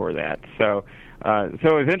apparently for that. So it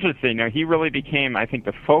was interesting. He really became, I think,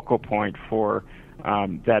 the focal point for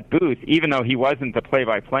that booth, even though he wasn't the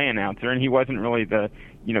play-by-play announcer, and he wasn't really the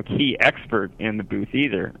key expert in the booth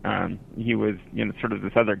either. He was sort of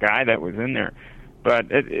this other guy that was in there. But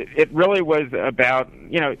it really was about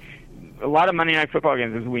a lot of Monday Night Football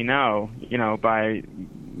games, as we know, by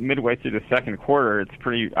midway through the second quarter, it's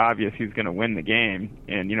pretty obvious who's going to win the game.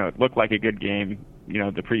 And, it looked like a good game,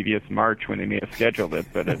 the previous March when they may have scheduled it,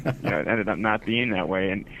 but it ended up not being that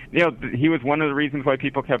way. And, he was one of the reasons why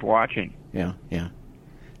people kept watching. Yeah.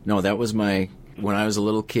 No, that was when I was a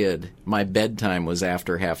little kid, my bedtime was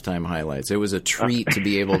after halftime highlights. It was a treat to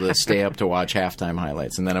be able to stay up to watch halftime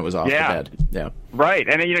highlights, and then it was off to bed. Yeah. Right.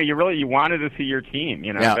 And, you wanted to see your team.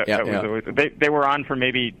 That was always, they were on for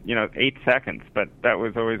maybe, 8 seconds, but that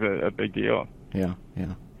was always a big deal. Yeah.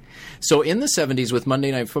 So in the 70s with Monday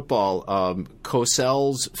Night Football,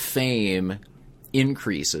 Cosell's fame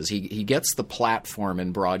increases. He gets the platform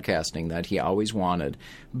in broadcasting that he always wanted.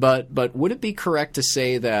 But would it be correct to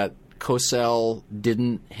say that Cosell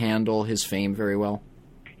didn't handle his fame very well?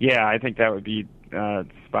 Yeah, I think that would be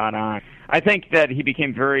spot on. I think that he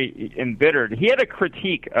became very embittered. He had a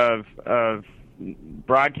critique of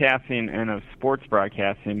broadcasting and of sports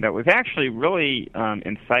broadcasting that was actually really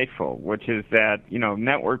insightful, which is that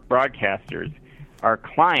network broadcasters are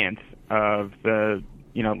clients of the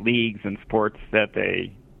leagues and sports that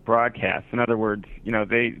they broadcast. In other words,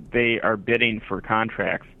 they are bidding for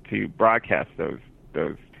contracts to broadcast those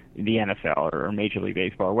the NFL or Major League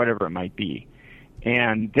Baseball or whatever it might be.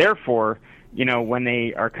 And therefore, when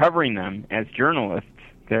they are covering them as journalists,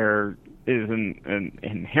 there is an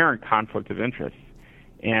inherent conflict of interest.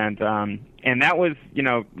 And that was,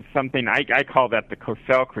 something I call that the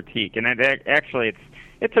Cosell critique. And actually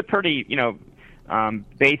it's a pretty,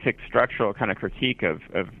 basic structural kind of critique of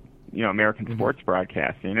American sports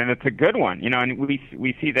broadcasting, and it's a good one. And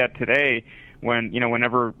we see that today when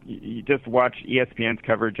whenever you just watch ESPN's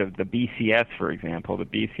coverage of the BCS, for example, the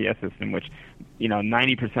BCS system, which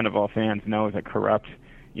 90% of all fans know is a corrupt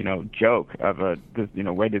joke of a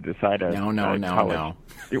way to decide a no.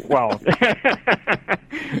 Well,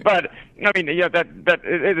 but I mean, that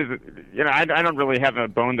it is. I don't really have a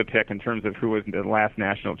bone to pick in terms of who was the last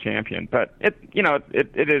national champion, but it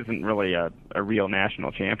isn't really a real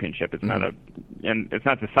national championship. It's not and it's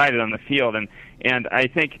not decided on the field, and I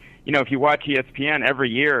think if you watch ESPN every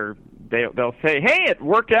year, they'll say, "Hey, it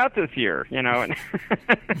worked out this year," and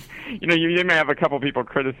you may have a couple people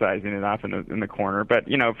criticizing it off in the corner, but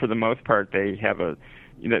for the most part, they have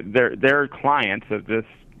they're clients of this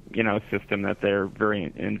system that they're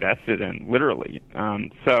very invested in, literally.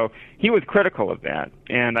 So he was critical of that,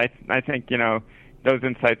 and I think those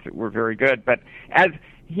insights were very good. But as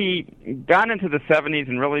he got into the 70s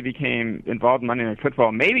and really became involved in Monday Night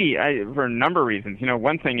Football, maybe for a number of reasons.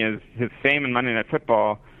 One thing is his fame in Monday Night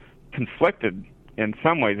Football conflicted in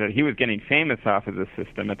some ways, that he was getting famous off of the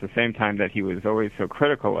system at the same time that he was always so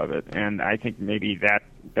critical of it. And I think maybe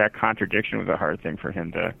that contradiction was a hard thing for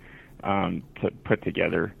him to put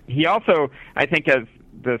together. He also, I think, as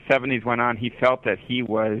the 70s went on, he felt that he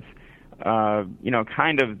was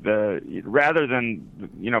kind of rather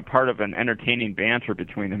than part of an entertaining banter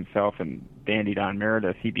between himself and Dandy Don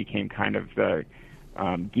Meredith, he became kind of the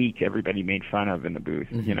geek everybody made fun of in the booth.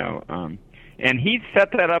 And he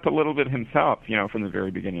set that up a little bit himself, from the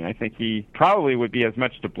very beginning. I think he probably would be as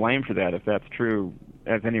much to blame for that, if that's true,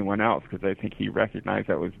 as anyone else, because I think he recognized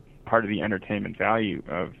that was part of the entertainment value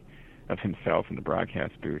of himself in the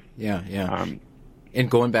broadcast booth. Yeah. And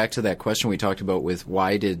going back to that question we talked about with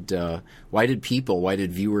why did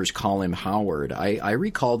viewers call him Howard? I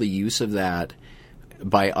recall the use of that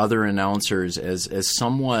by other announcers as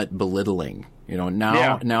somewhat belittling.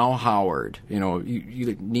 Now Howard,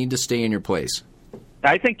 you need to stay in your place.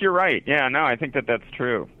 I think you're right. Yeah, no, I think that's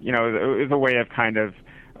true. It was a way of kind of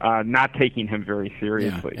not taking him very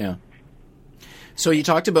seriously. Yeah. So you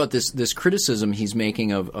talked about this criticism he's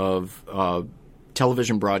making of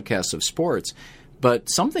television broadcasts of sports, but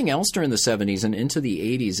something else during the 70s and into the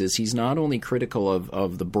 80s is he's not only critical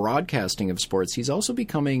of the broadcasting of sports, he's also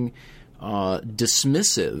becoming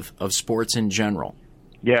dismissive of sports in general.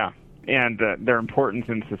 Yeah, and their importance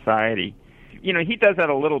in society. He does that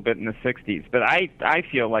a little bit in the 60s, but I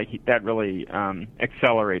feel like that really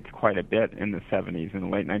accelerates quite a bit in the 70s, in the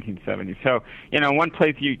late 1970s. So, one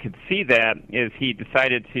place you could see that is he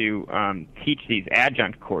decided to teach these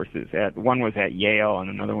adjunct courses. One was at Yale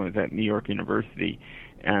and another one was at New York University.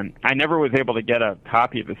 And I never was able to get a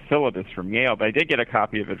copy of the syllabus from Yale, but I did get a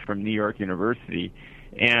copy of it from New York University.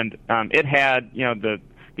 And it had,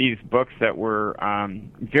 these books that were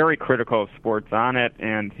very critical of sports on it,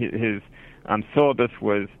 and his syllabus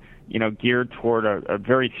was, geared toward a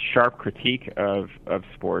very sharp critique of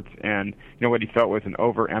sports and, what he felt was an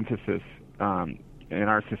overemphasis in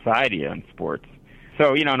our society on sports.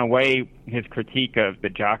 So, in a way, his critique of the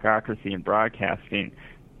jockocracy in broadcasting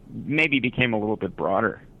maybe became a little bit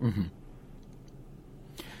broader. Mm-hmm.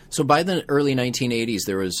 So by the early 1980s,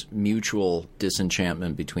 there was mutual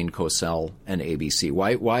disenchantment between Cosell and ABC.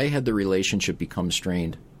 Why had the relationship become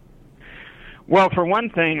strained? Well, for one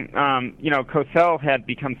thing, Cosell had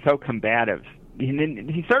become so combative.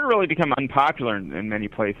 He started to really become unpopular in many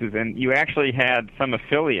places, and you actually had some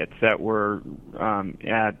affiliates that were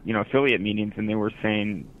at affiliate meetings, and they were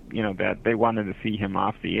saying that they wanted to see him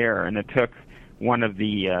off the air, and it took one of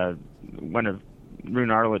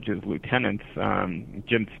Roone Arledge's lieutenants,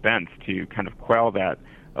 Jim Spence, to kind of quell that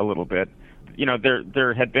a little bit.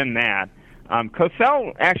 There had been that.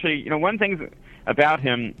 Cosell actually, one thing about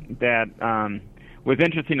him that was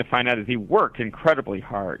interesting to find out is he worked incredibly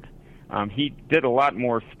hard. He did a lot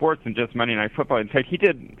more sports than just Monday Night Football. In fact,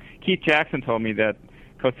 Keith Jackson told me that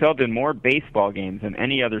Cosell did more baseball games than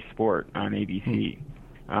any other sport on ABC.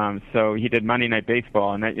 So he did Monday Night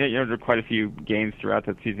Baseball, and there were quite a few games throughout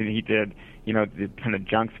that season. He did, the kind of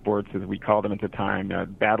junk sports, as we called them at the time,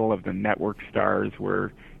 Battle of the Network Stars,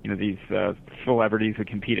 where, these celebrities would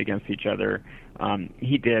compete against each other.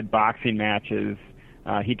 He did boxing matches.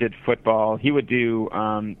 He did football. He would do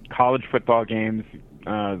college football games,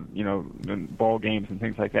 bowl games and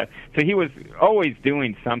things like that. So he was always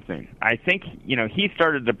doing something. I think, he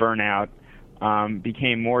started to burn out,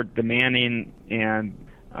 became more demanding and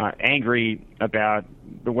angry about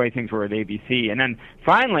the way things were at ABC. And then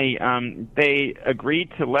finally, they agreed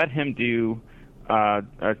to let him do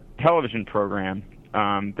a television program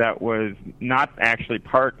that was not actually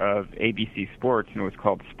part of ABC Sports, and it was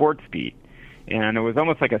called Sports Beat. And it was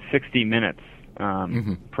almost like a 60 Minutes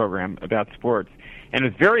program about sports. And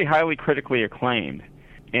it was very highly critically acclaimed.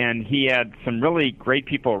 And he had some really great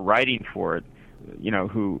people writing for it,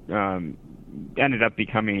 who ended up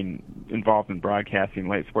becoming involved in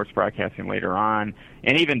sports broadcasting later on.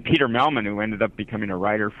 And even Peter Melman, who ended up becoming a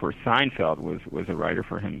writer for Seinfeld, was a writer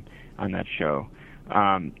for him on that show.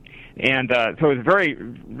 So it was a very,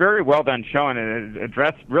 very well done show, and it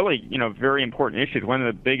addressed really, very important issues. One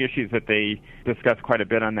of the big issues that they discussed quite a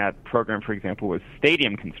bit on that program, for example, was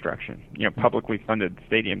stadium construction, publicly funded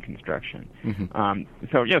stadium construction. Mm-hmm.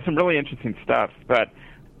 So, some really interesting stuff. But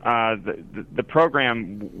the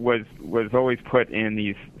program was always put in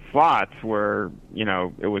these slots where,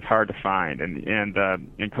 it was hard to find, and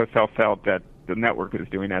Cosell felt that the network was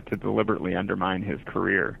doing that to deliberately undermine his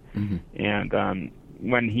career. Mm-hmm. And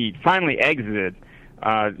when he finally exited,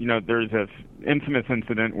 there's this infamous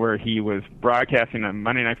incident where he was broadcasting a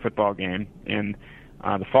Monday Night Football game in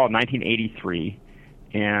the fall of 1983,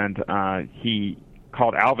 and he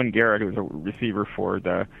called Alvin Garrett, who was a receiver for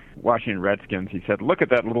the Washington Redskins. He said, "Look at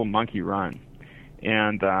that little monkey run."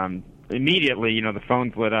 And immediately, the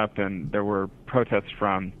phones lit up, and there were protests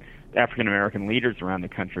from African-American leaders around the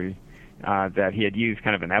country that he had used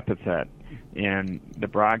kind of an epithet in the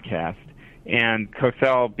broadcast. And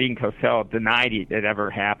Cosell, being Cosell, denied it ever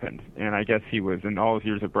happened. And I guess he was, in all his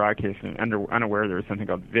years of broadcasting, unaware there was something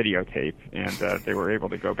called videotape. And they were able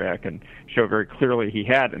to go back and show very clearly he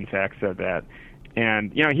had, in fact, said that.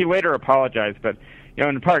 And, he later apologized. But,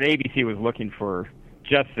 in part, ABC was looking for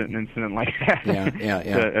just an incident like that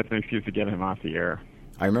as an excuse to get him off the air.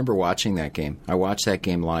 I remember watching that game. I watched that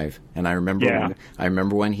game live. And I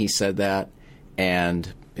remember when he said that.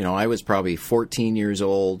 And, I was probably 14 years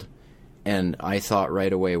old. And I thought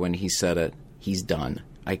right away when he said it, he's done.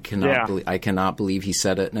 I cannot believe he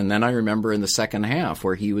said it. And then I remember in the second half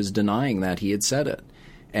where he was denying that he had said it,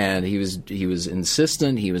 and he was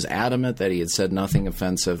insistent. He was adamant that he had said nothing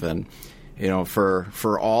offensive. And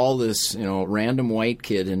for all this random white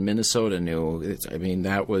kid in Minnesota knew.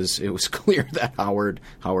 It was clear that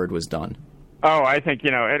Howard was done. Oh, I think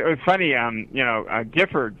it was funny.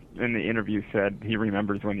 Gifford in the interview said he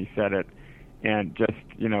remembers when he said it. and just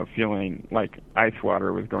feeling like ice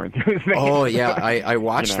water was going through his veins. Oh yeah, I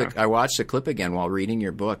watched I watched the clip again while reading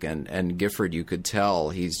your book, and Gifford, you could tell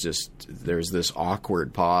there's this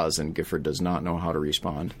awkward pause, and Gifford does not know how to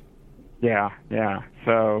respond. Yeah.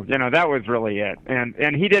 So that was really it,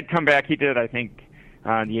 and he did come back. He did, I think,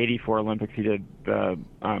 the '84 Olympics. He did the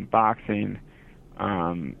boxing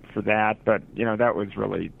for that, but that was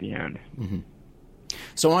really the end. Mm-hmm.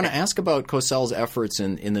 So I want to ask about Cosell's efforts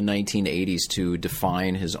in the 1980s to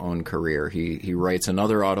define his own career. He writes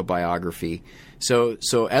another autobiography. So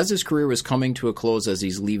as his career was coming to a close, as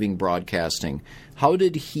he's leaving broadcasting, how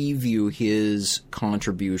did he view his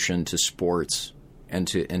contribution to sports and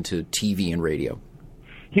to TV and radio?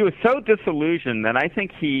 He was so disillusioned that I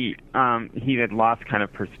think he had lost kind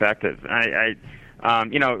of perspective.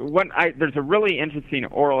 There's a really interesting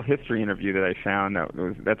oral history interview that I found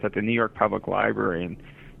that's at the New York Public Library, and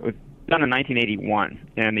it was done in 1981.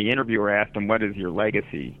 And the interviewer asked him, "What is your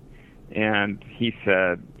legacy?" And he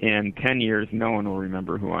said, "In 10 years, no one will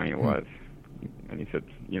remember who I was." And he said,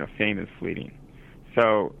 "Fame is fleeting."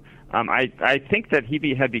 So I think that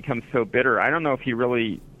he had become so bitter. I don't know if he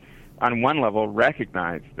really, on one level,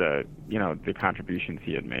 recognized the contributions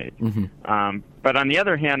he had made. Mm-hmm. But on the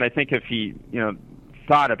other hand, I think if he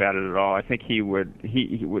thought about it at all, I think he would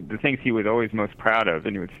the things he was always most proud of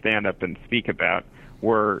and he would stand up and speak about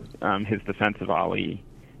were his defense of Ali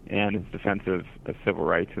and his defense of civil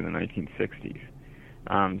rights in the 1960s.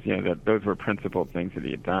 That those were principled things that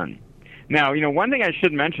he had done. Now, one thing I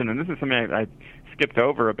should mention, and this is something I skipped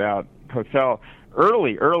over about Cosell,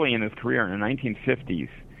 early in his career in the 1950s,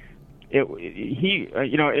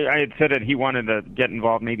 I had said that he wanted to get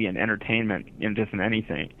involved maybe in entertainment, just in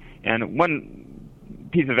anything. And one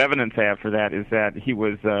piece of evidence I have for that is that he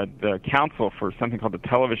was the counsel for something called the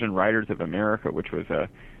Television Writers of America, which was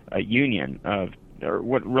a union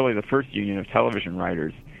really the first union of television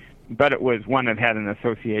writers. But it was one that had an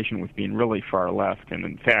association with being really far left. And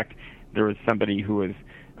in fact, there was somebody who was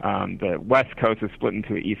the West Coast was split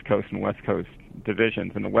into East Coast and West Coast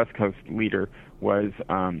divisions, and the West Coast leader was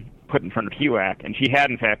put in front of HUAC, and she had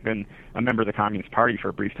in fact been a member of the Communist Party for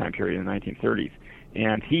a brief time period in the 1930s.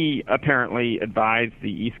 And he apparently advised the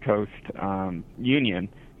East Coast Union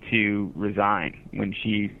to resign when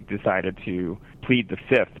she decided to plead the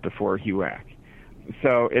Fifth before HUAC.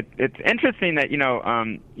 So it's interesting that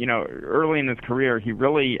early in his career he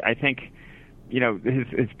really, I think,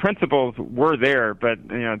 his principles were there, but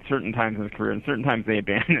at certain times in his career, and certain times they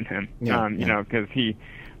abandoned him. Because he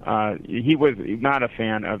was not a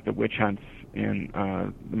fan of the witch hunts in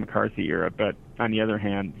the McCarthy era, but on the other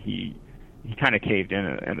hand, he kind of caved in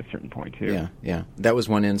at a certain point too. Yeah. That was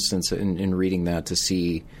one instance in reading that to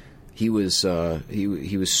see he was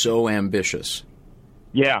so ambitious.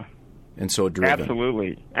 Yeah. And so driven.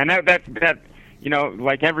 Absolutely. And that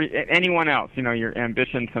like anyone else, your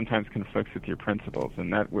ambition sometimes conflicts with your principles,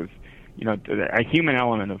 and that was, a human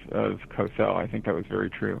element of Cosell. I think that was very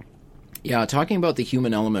true. Yeah, talking about the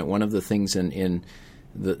human element, one of the things in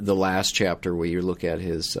the last chapter where you look at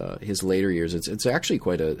his later years, it's actually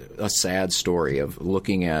quite a sad story of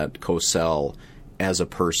looking at Cosell as a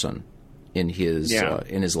person in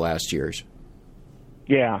his last years.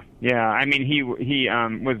 Yeah. I mean, he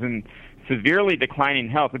was in severely declining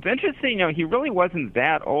health. It's interesting, he really wasn't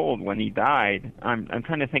that old when he died. I'm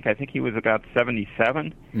trying to think. I think he was about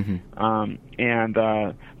 77. Mm-hmm.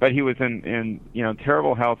 But he was in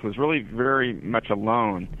terrible health. Was really very much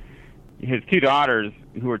alone. His two daughters,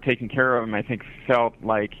 who were taking care of him, I think felt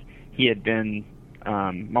like he had been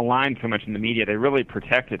maligned so much in the media. They really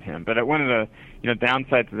protected him. But one of the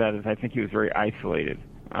downsides of that is I think he was very isolated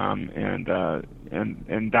and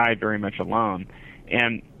died very much alone.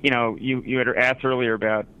 And you had asked earlier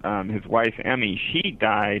about his wife Emmy. She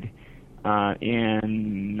died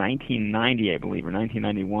in 1990, I believe, or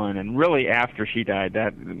 1991. And really, after she died,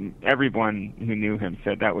 that everyone who knew him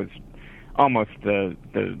said that was almost the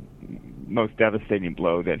most devastating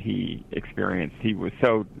blow that he experienced. He was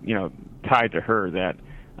so tied to her that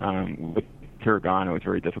with her gone, it was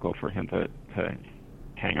very difficult for him to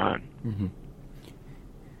hang on. Mm-hmm.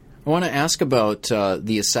 I want to ask about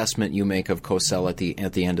the assessment you make of Cosell at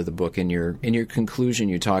the end of the book. In your conclusion,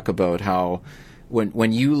 you talk about how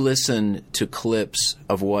when you listen to clips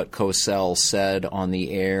of what Cosell said on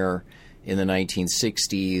the air in the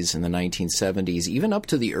 1960s and the 1970s, even up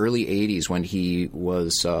to the early 80s when he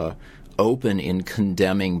was open in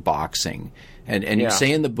condemning boxing, and you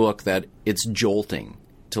say in the book that it's jolting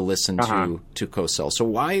to listen to Cosell. So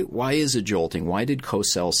why is it jolting? Why did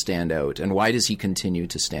Cosell stand out, and why does he continue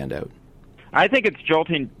to stand out? I think it's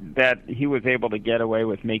jolting that he was able to get away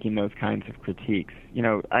with making those kinds of critiques.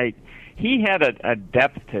 He had a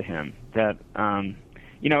depth to him that,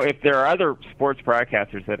 if there are other sports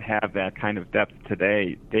broadcasters that have that kind of depth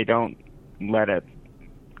today, they don't let it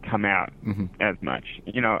come out as much.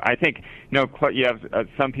 I think, you have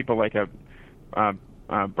some people like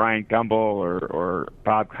Brian Gumbel or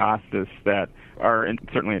Bob Costas that are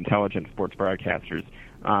certainly intelligent sports broadcasters.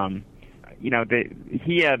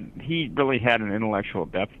 He really had an intellectual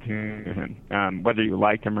depth to him, whether you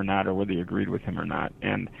liked him or not, or whether you agreed with him or not,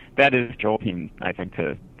 and that is jolting, I think,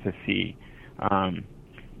 to see.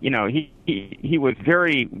 He was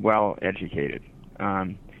very well educated.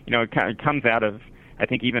 It comes out of, I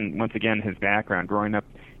think, even once again his background, growing up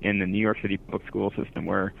in the New York City public school system,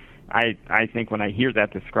 where I think when I hear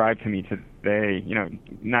that described to me today,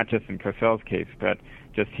 not just in Cosell's case, but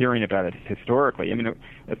just hearing about it historically,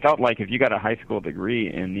 it felt like if you got a high school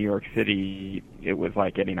degree in New York City, it was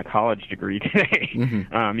like getting a college degree today.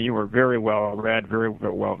 You were very well read, very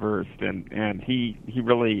well versed, and he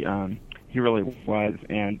really was.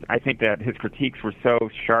 And I think that his critiques were so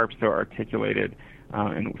sharp, so articulated,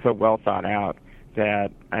 and so well thought out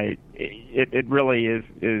that it really is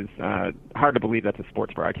hard to believe that's a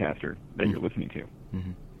sports broadcaster that you're listening to.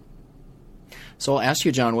 So I'll ask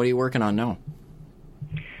you, John, what are you working on now?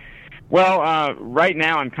 Well, right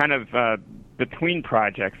now I'm kind of between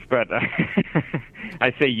projects, but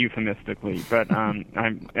I say euphemistically. But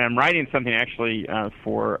I'm writing something actually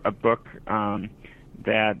for a book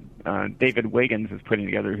that David Wiggins is putting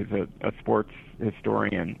together, who's a sports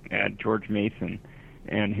historian at George Mason,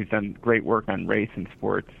 and who's done great work on race and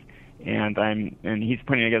sports. And he's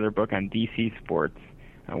putting together a book on D.C. sports,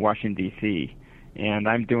 Washington, D.C., and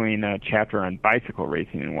I'm doing a chapter on bicycle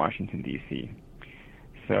racing in Washington, D.C.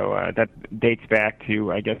 So that dates back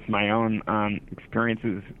to, I guess, my own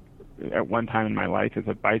experiences at one time in my life as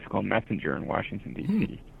a bicycle messenger in Washington,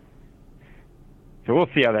 D.C. So we'll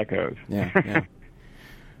see how that goes. Yeah.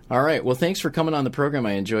 All right. Well, thanks for coming on the program.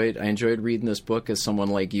 I enjoyed reading this book as someone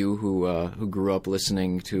like you who grew up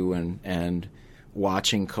listening to and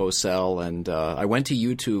watching Cosell, and I went to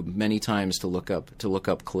YouTube many times to look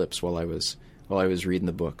up clips while I was reading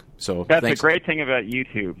the book. So that's thanks. The great thing about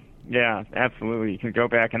YouTube. Yeah, absolutely. You can go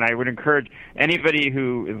back, and I would encourage anybody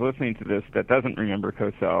who is listening to this that doesn't remember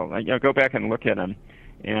Cosell, go back and look at him,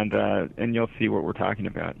 and you'll see what we're talking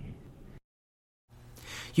about.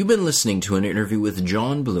 You've been listening to an interview with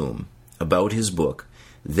John Bloom about his book,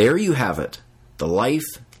 There You Have It, The Life,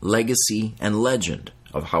 Legacy, and Legend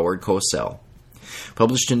of Howard Cosell,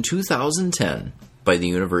 published in 2010 by the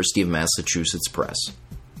University of Massachusetts Press.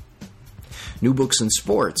 New Books in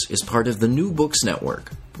Sports is part of the New Books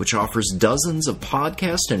Network, which offers dozens of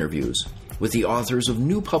podcast interviews with the authors of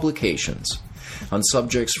new publications on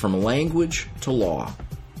subjects from language to law.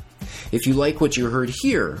 If you like what you heard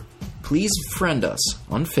here, please friend us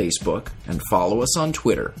on Facebook and follow us on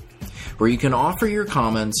Twitter, where you can offer your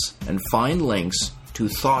comments and find links to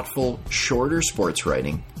thoughtful, shorter sports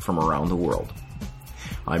writing from around the world.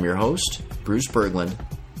 I'm your host, Bruce Berglund.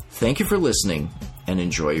 Thank you for listening, and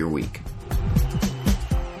enjoy your week.